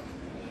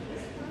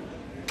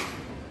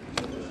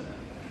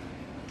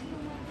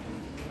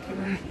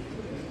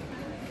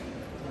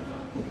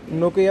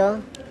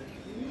 Nokia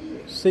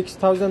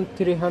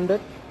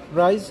 6300,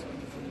 price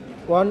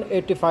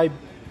 185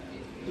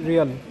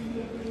 real,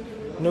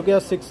 Nokia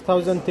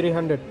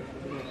 6300.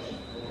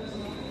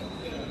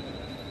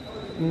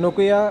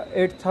 Nokia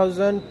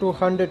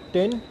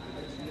 8210,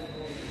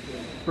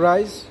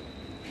 price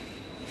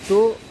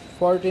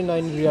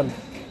 249 real.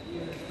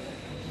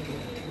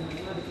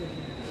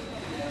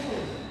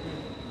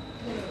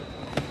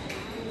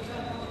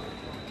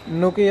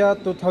 Nokia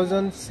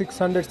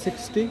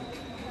 2660,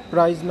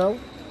 price now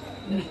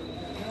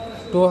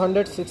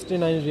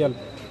 269 real.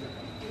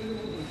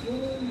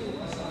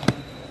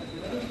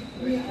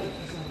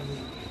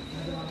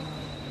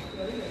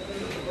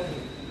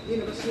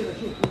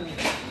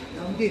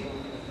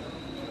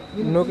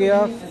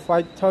 Nokia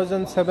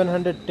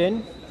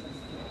 5710,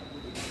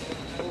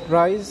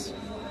 price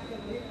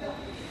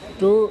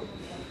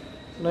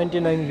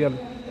 299 real.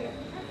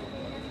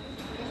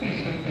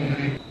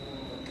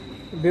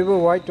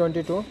 Vivo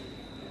Y22,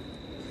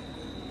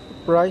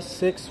 price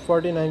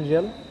 649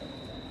 real,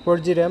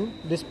 4G RAM,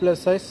 display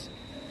size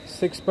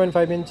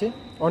 6.5 inch,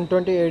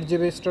 128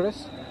 GB storage,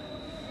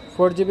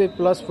 4 GB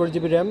plus 4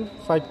 GB RAM,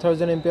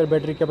 5000 mAh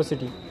battery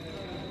capacity.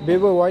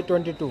 Vivo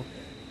Y22,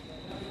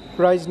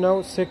 price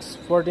now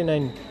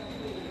 649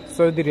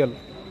 Saudi real.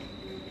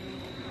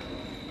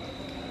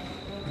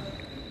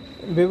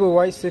 Vivo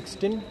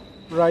Y16,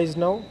 price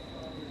now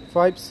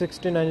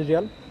 569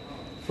 real,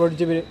 4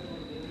 GB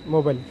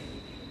mobile,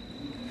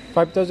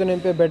 5000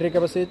 mAh battery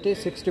capacity,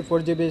 64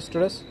 GB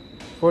storage,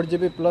 4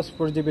 GB plus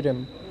 4 GB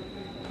RAM.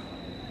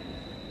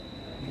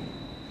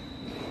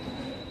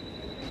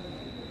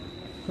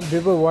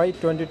 Vivo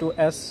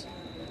Y22s,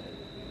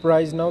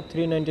 price now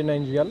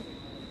 399 real.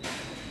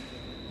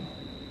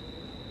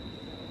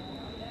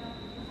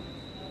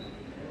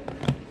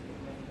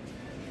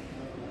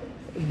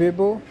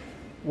 Vivo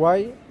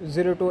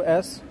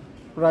Y02s,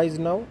 price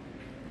now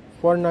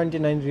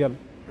 499 real.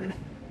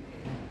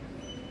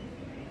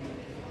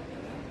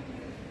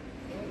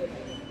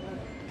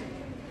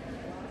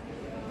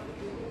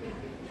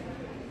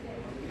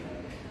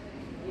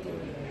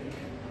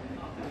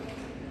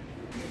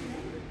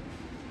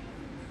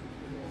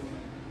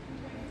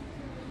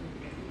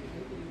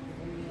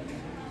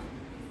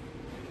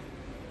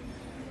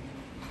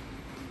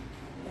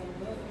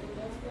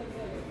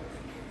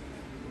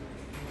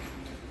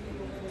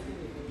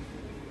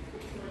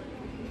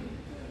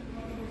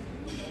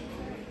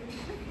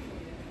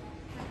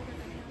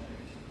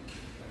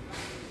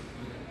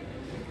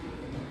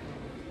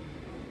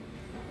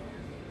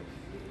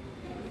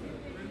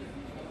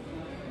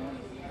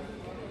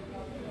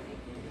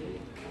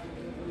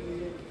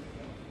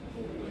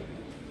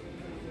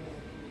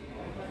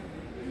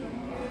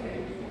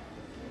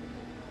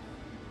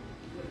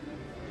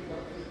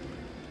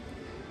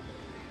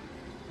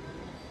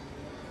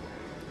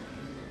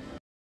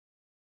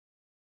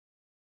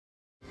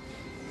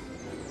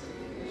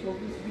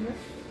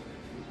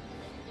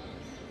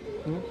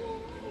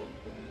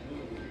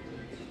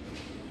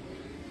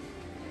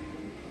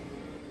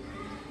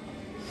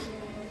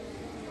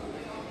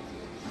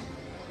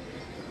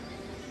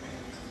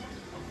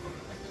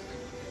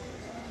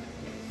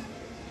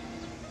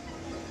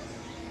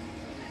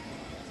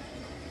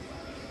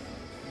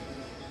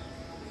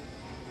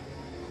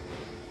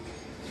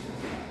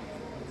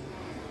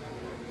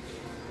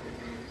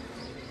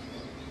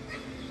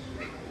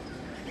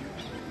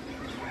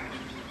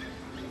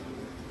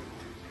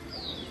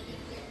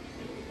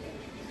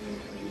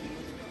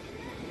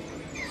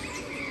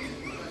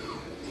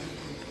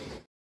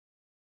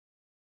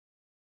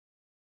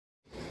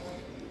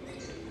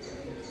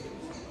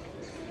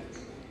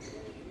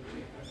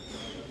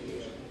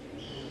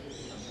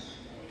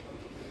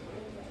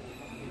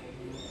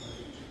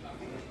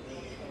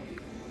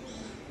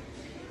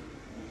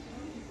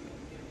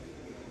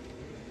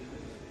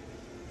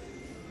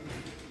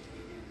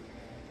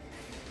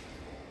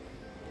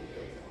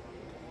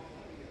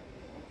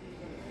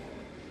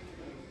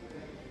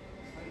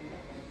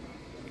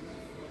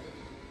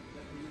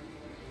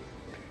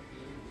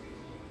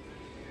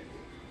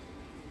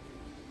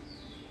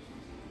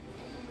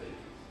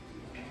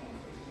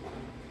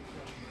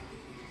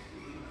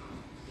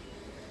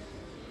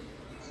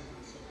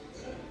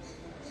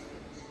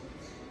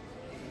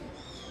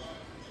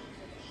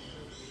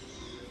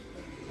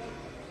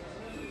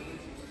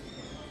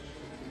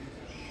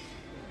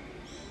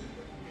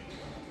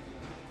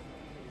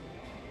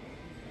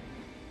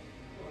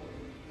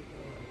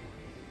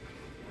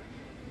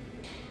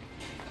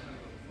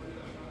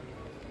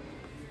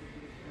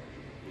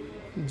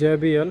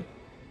 JBL,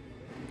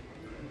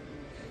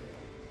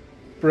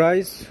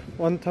 price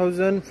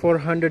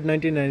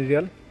 1499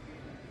 real.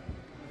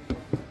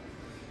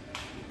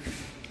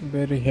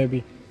 Very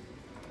heavy.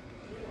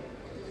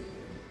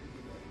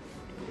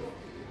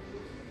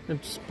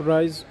 Its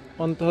price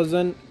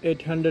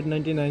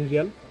 1899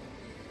 real.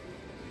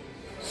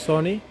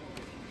 Sony,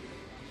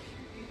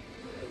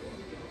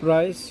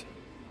 price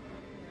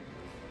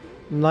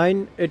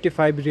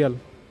 985 real.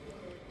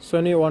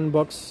 Sony one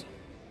box.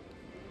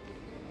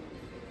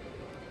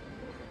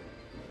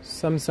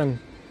 Samsung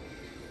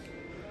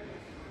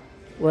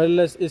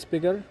wireless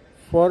speaker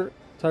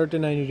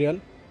 439 real.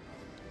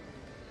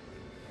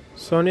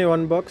 Sony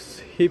one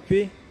box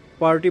Hippie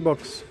party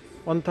box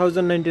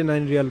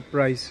 1099 real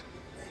price.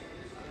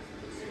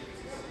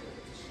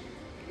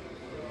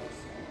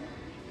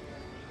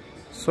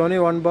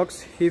 Sony one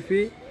box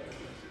Hippie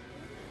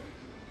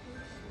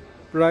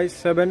price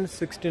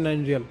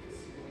 769 real.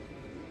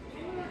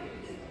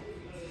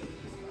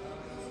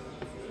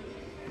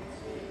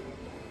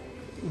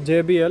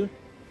 JBL,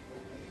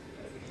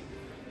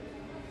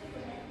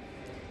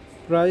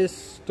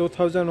 price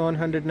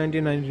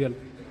 2199 real.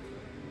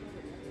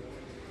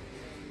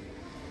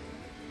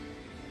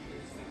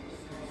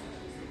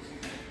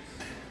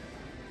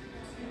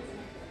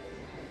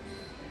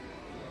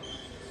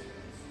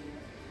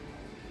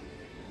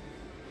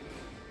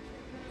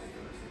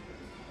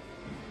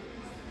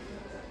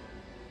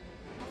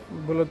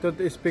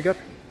 Bluetooth speaker.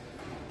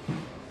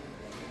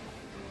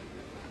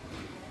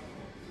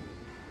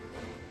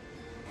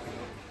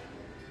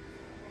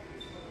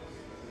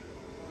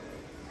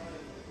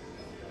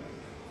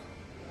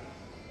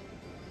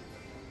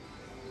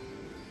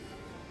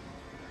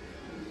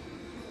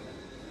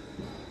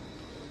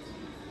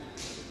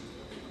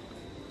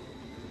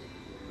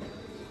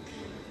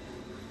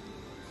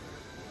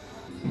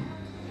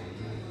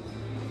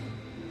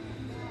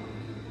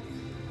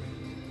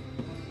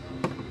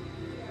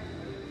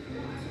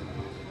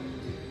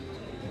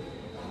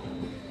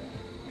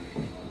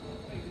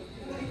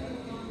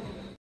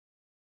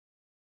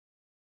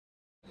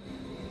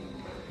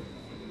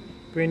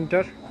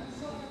 Printer,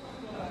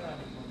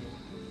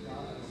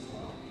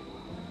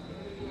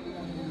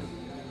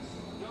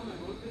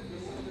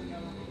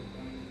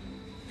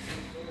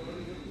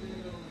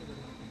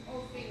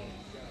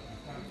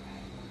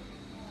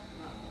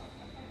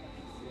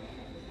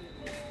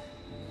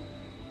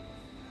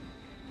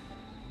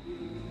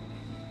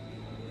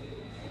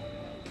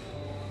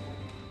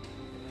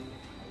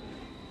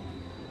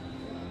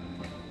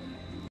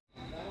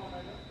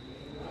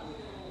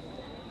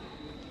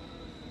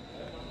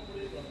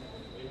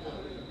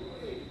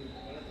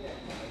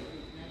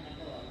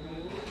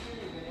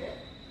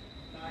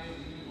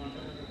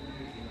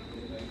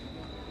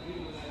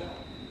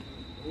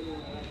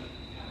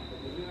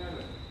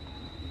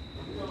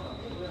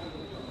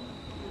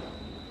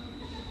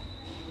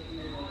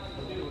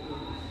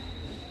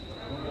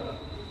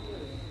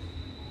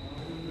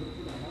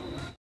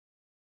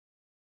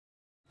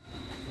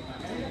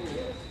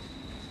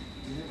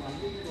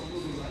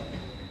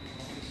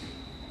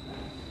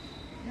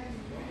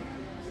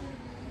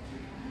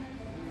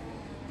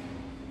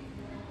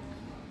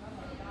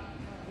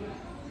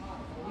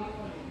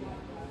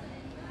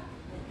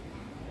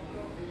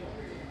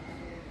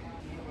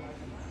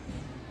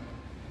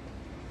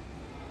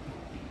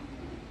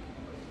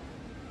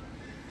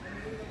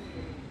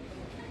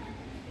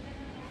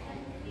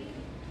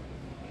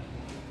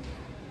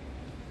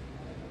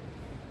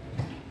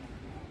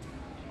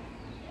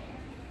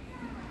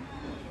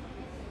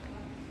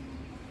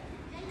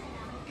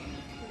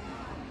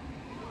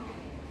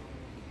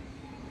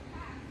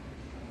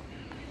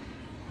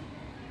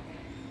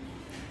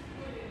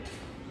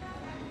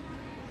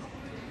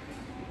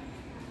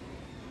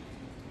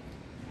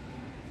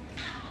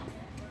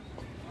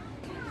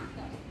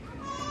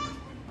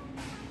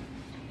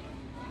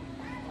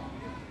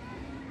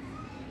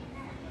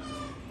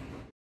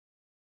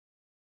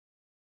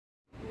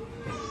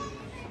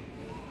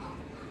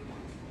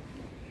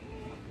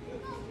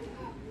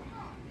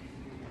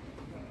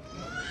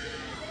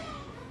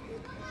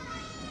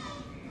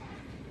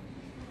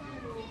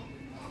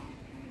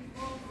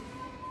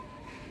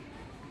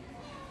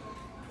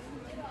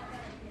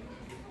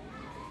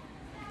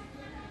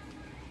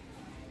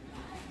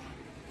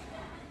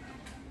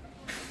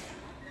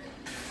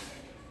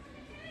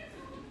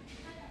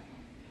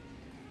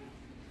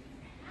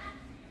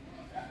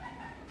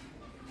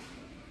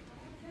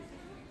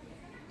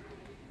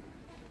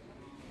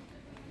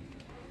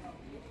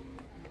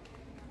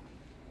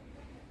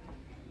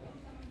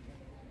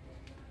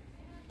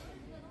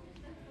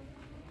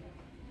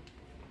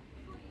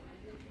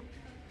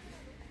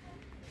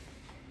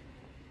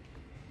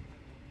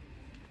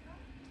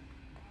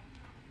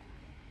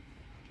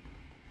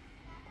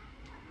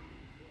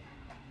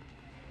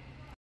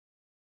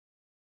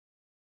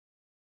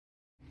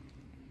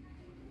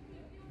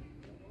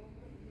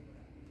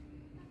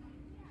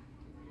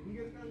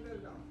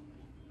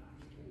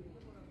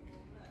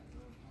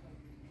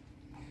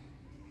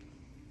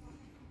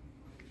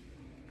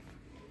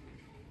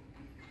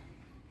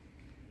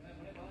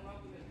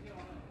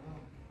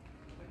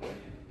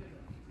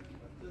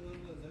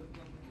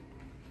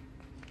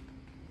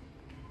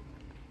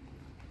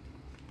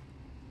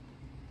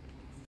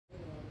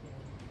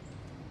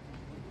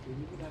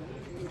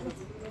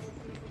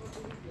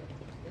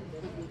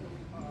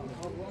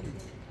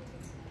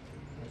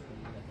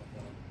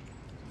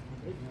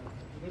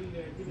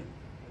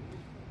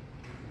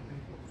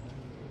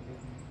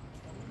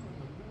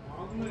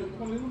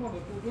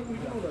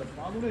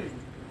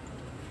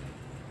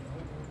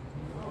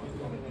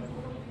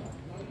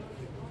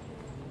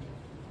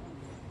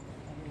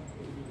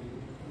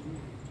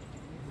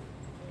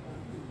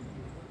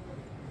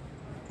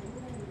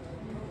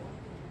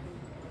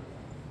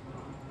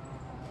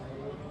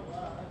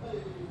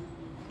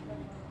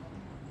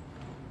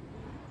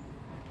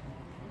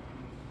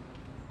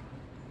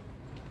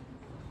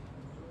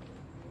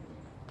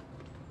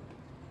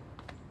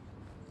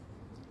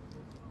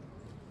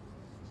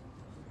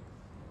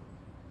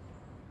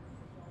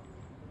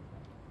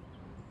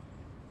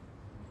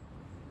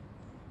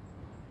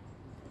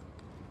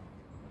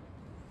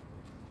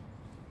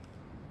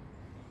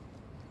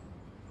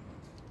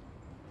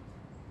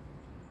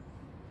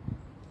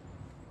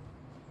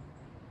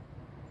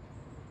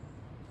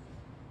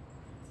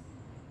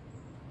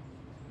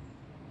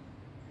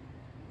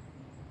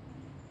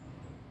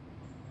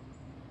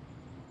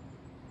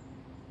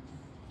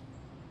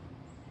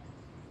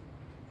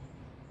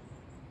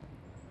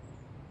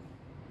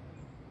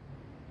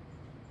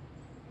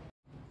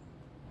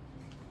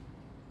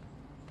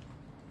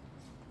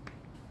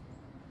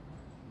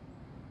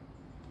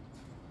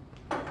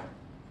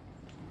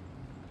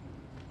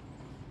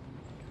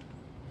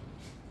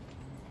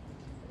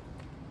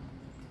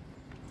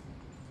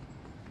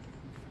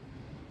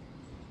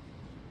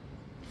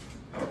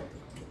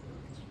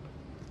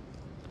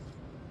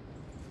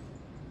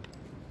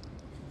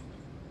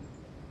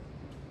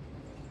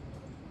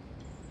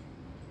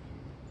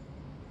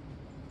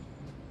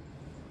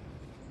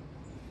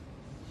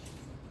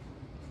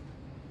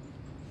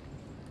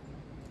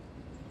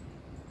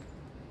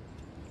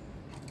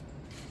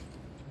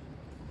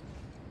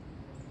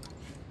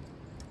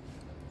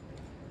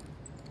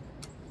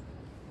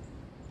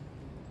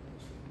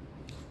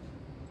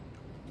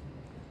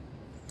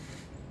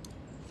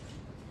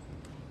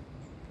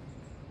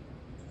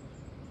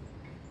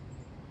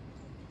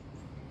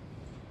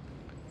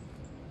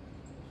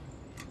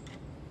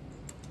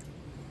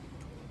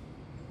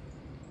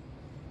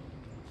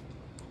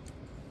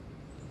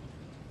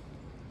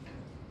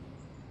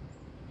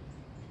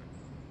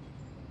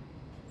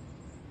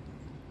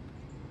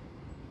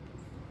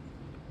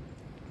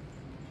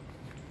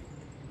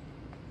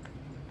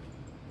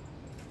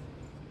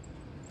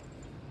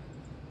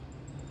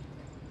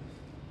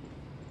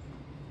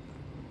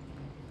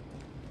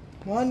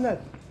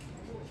 Mohammad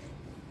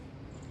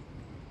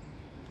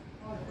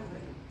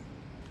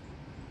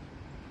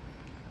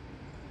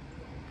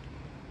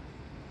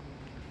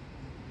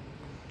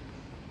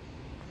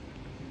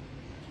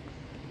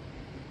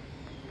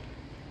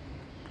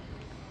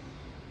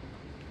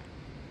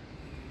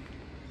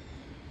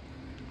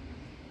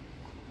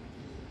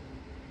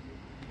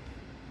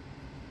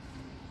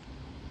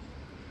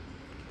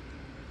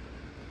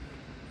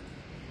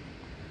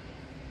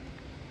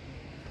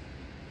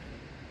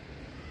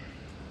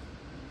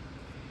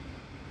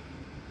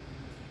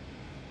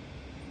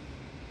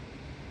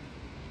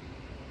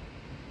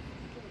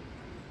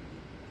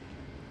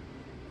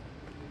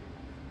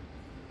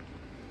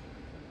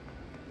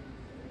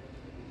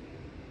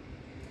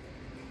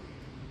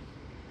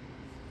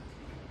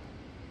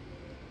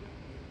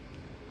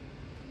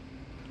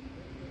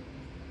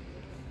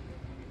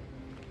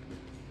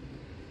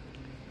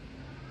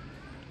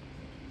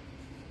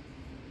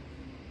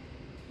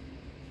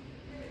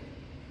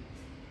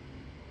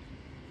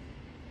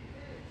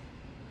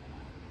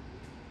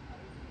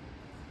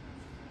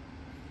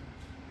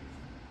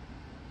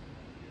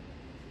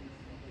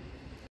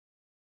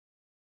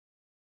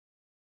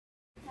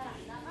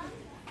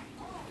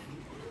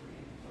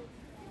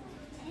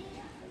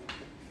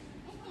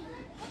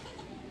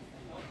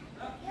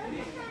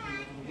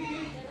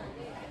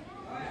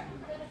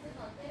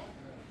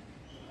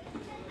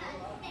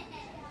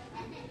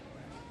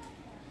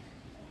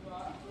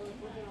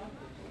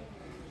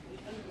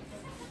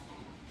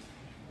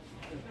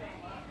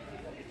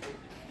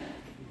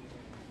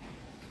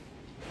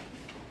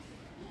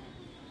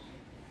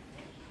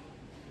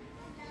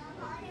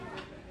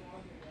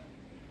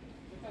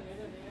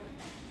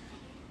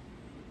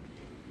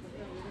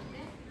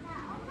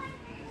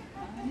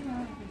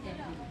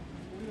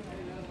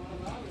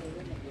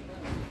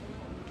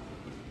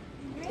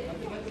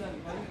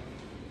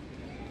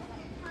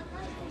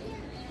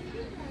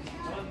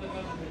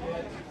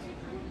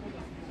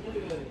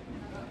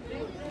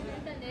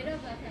일단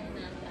내려가서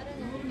나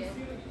따라놓을게.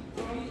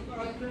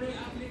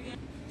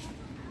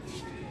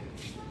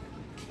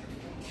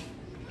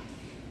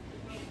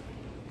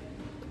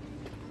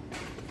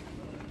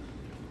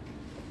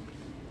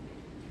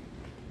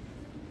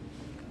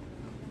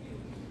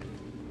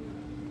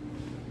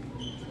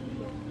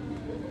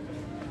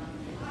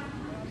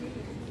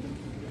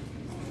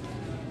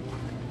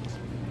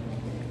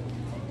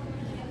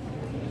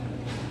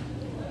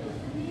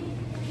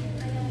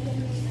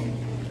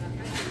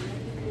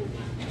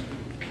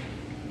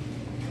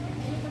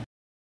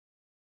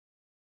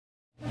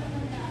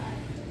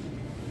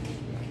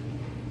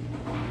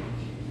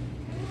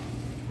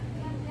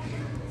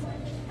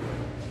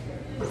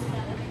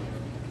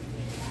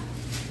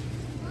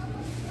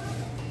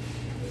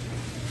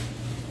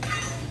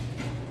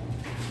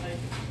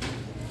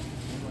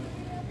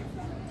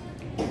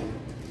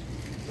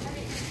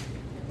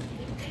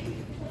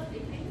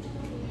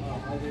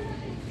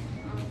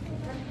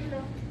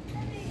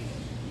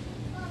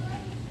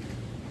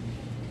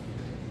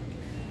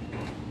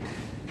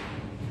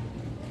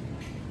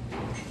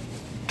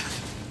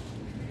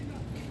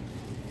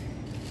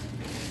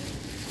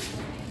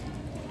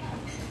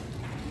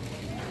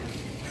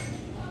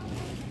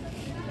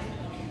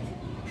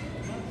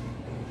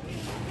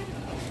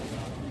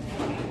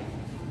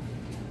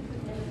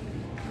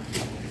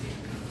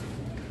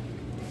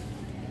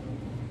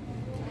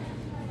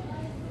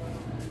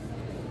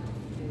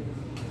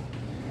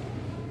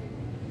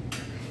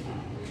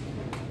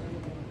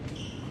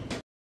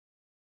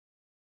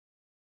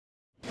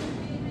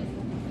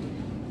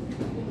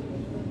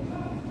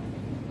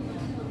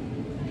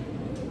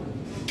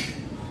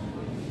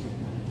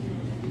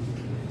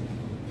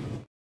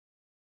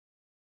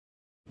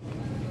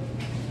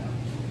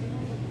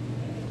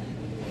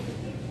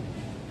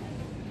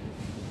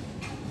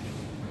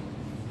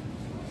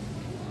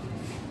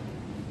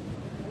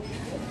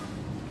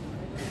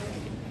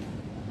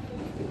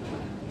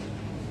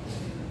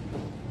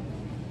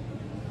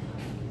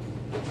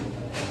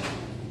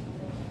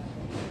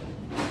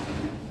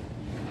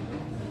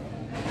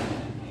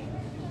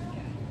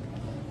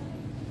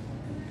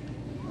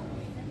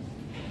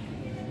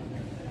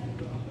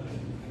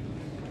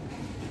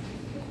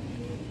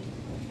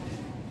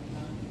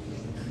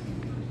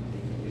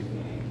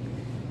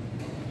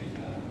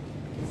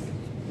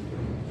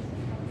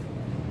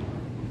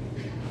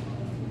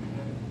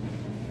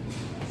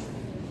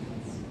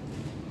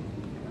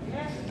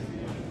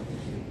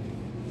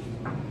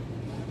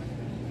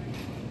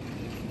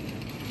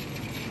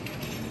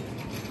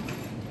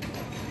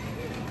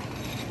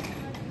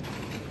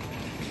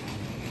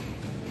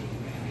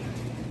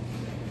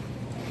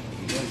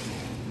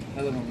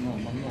 no,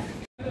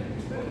 no.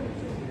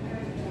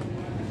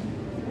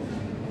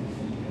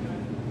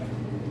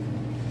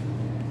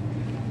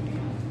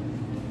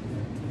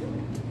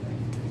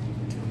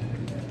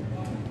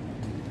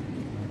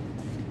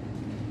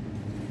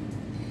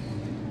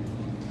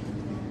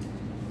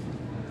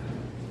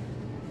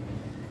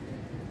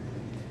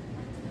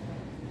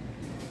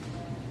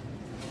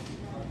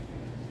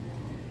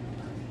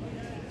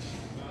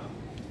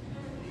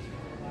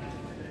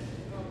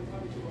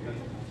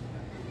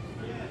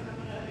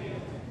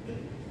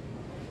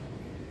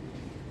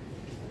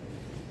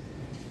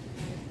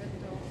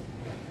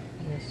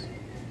 Yes.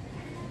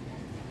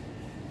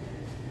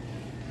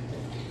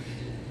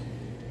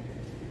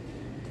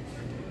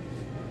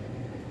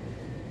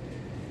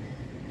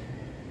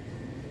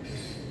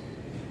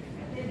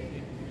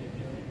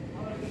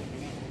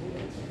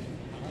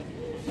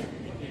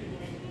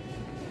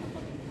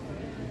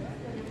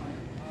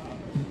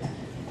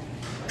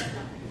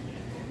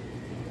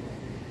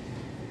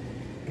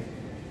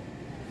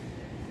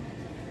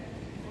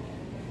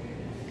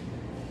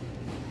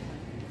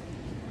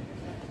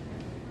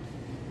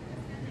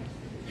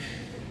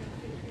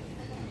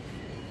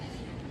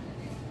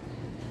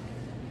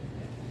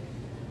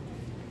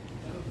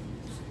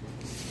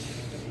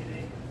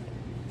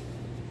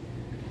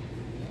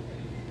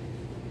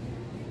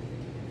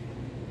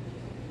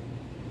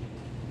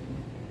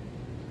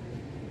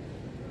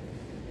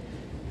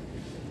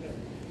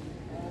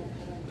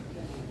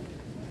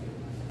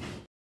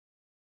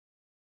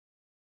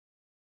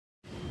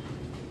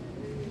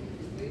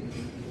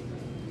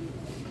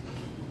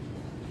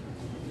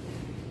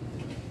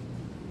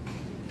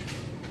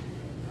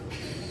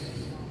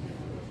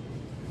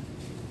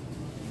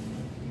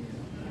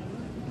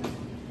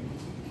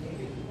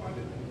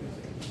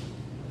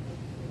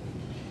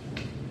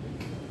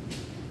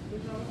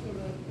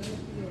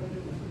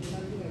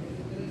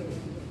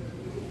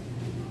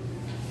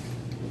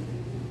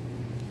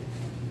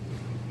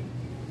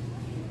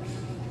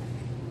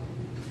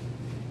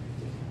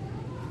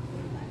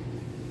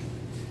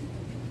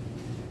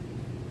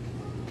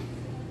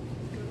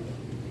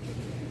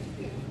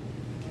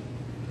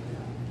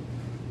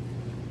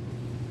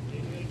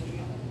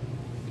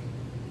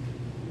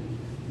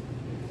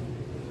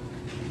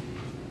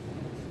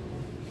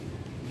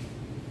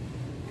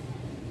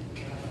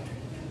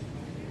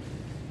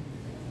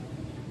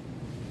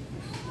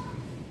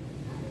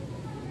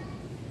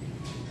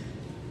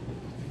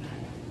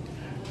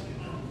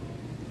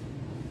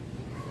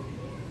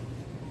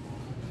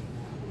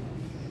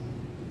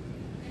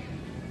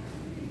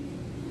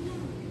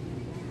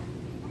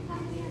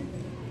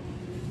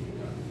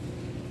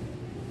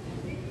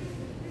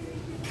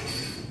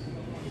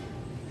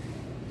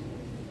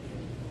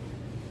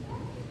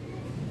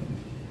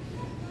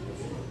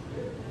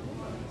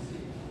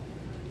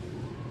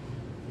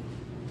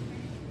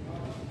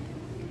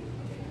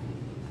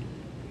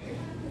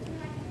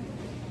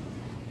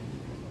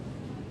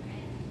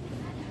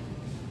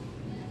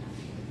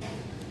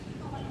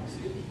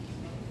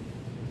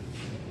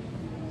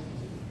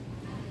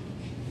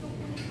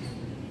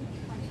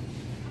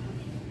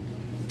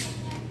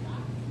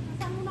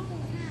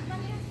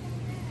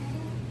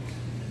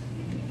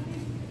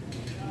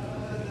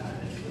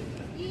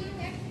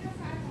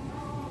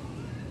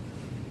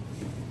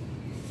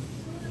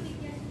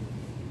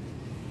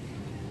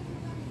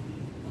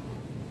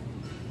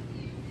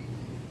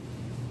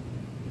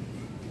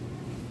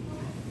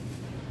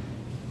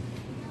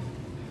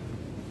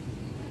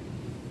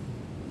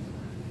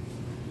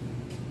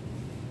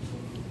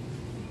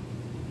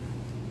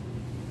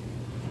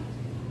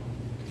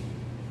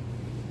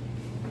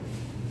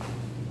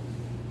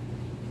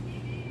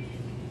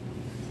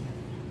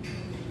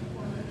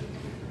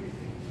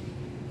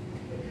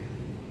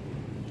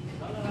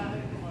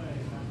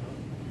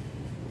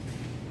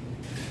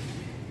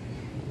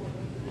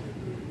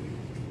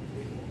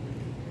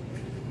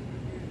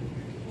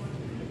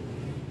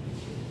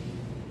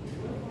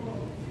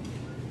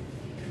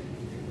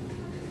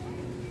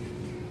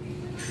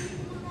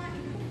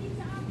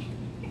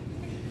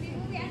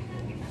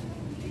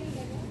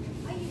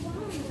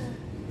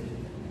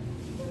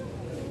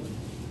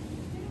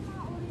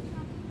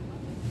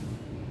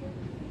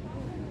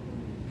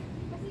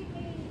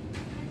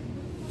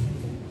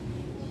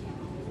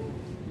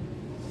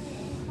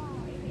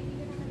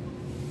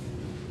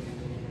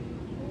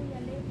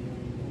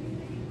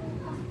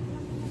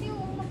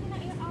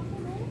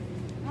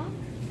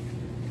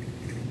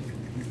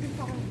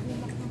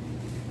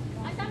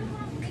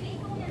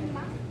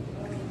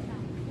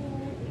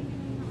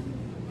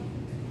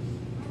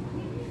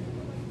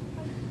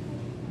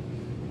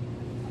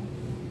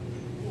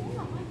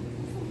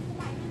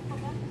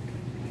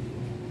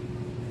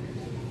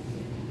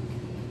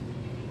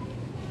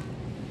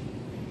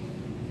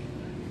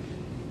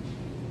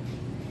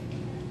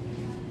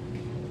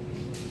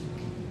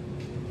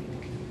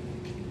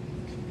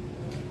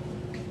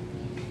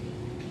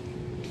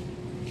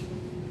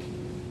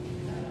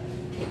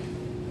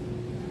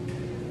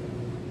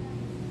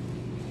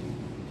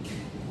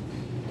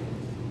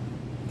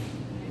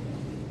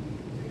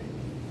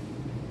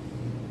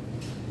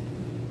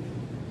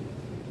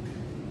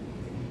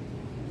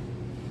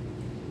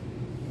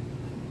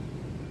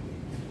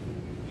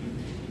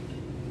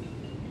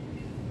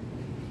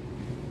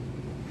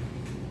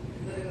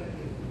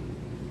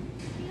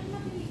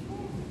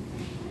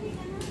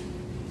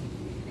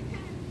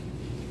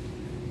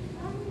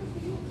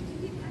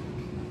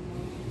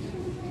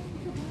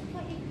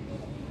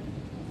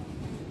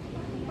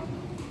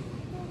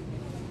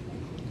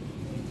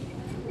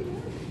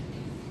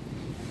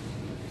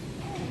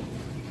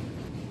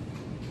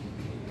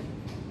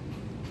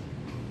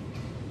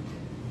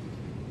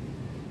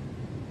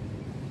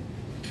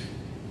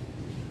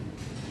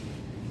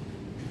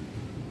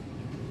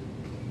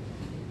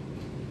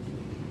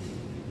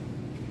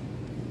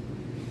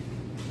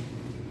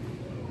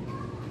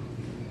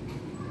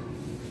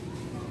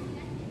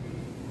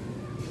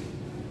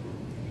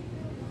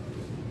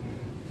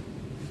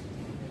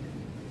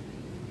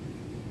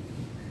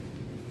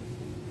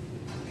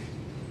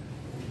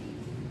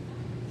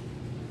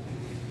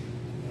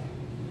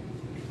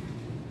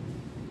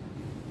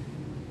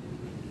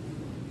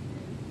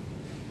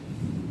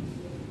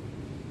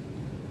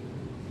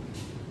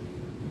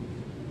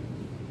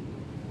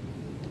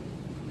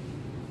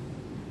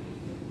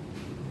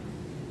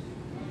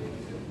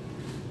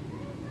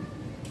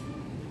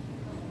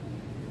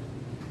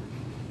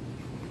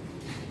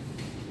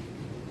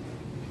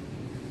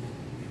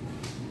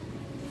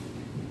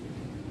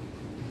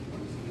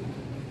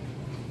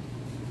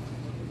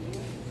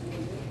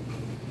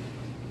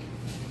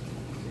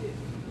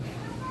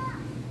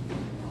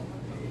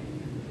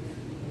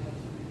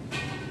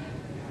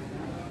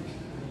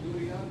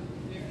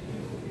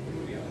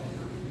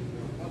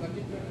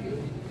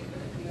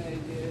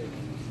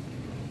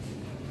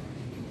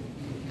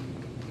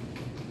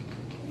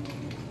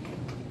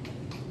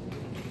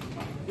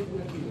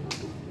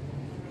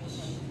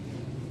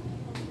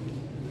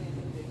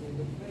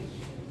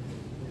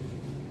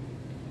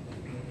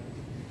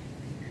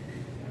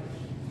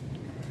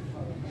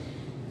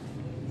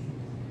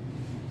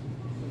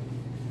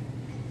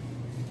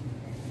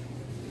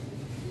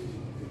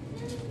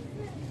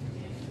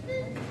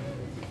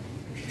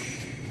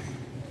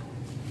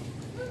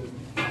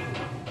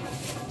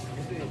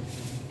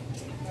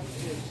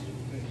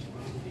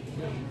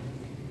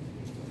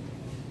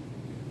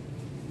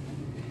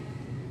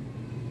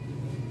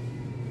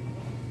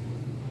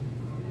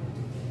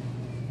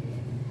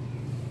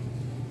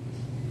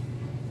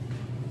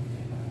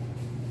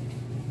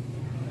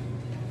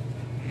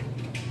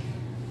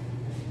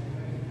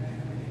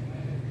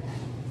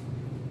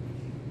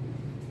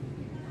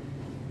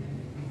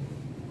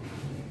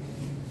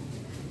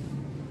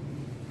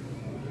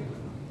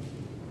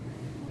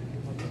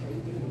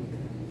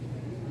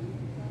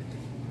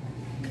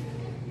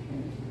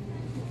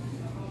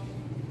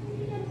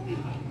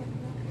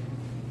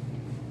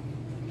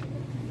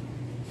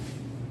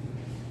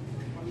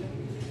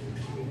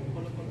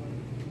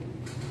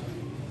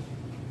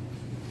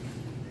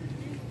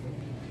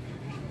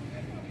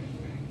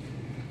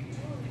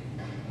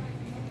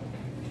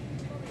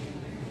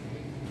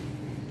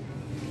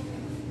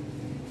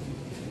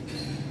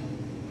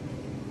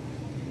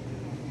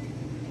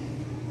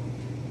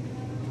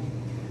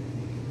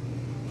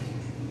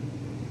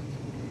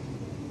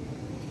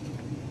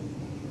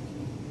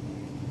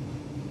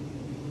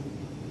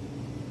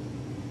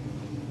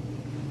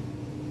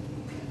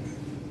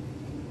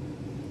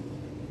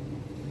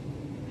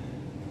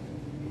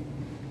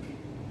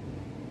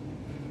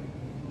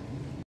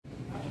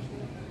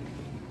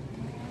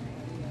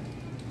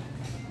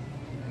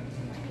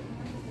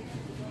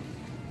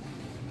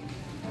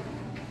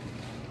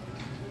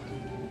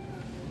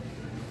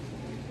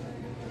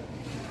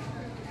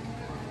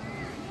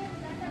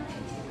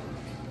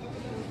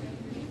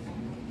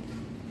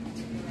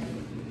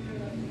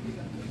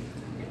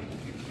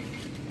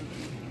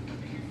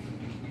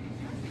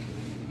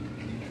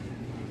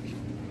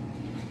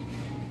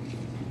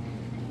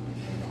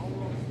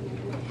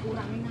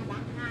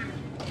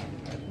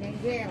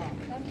 ghê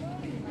à.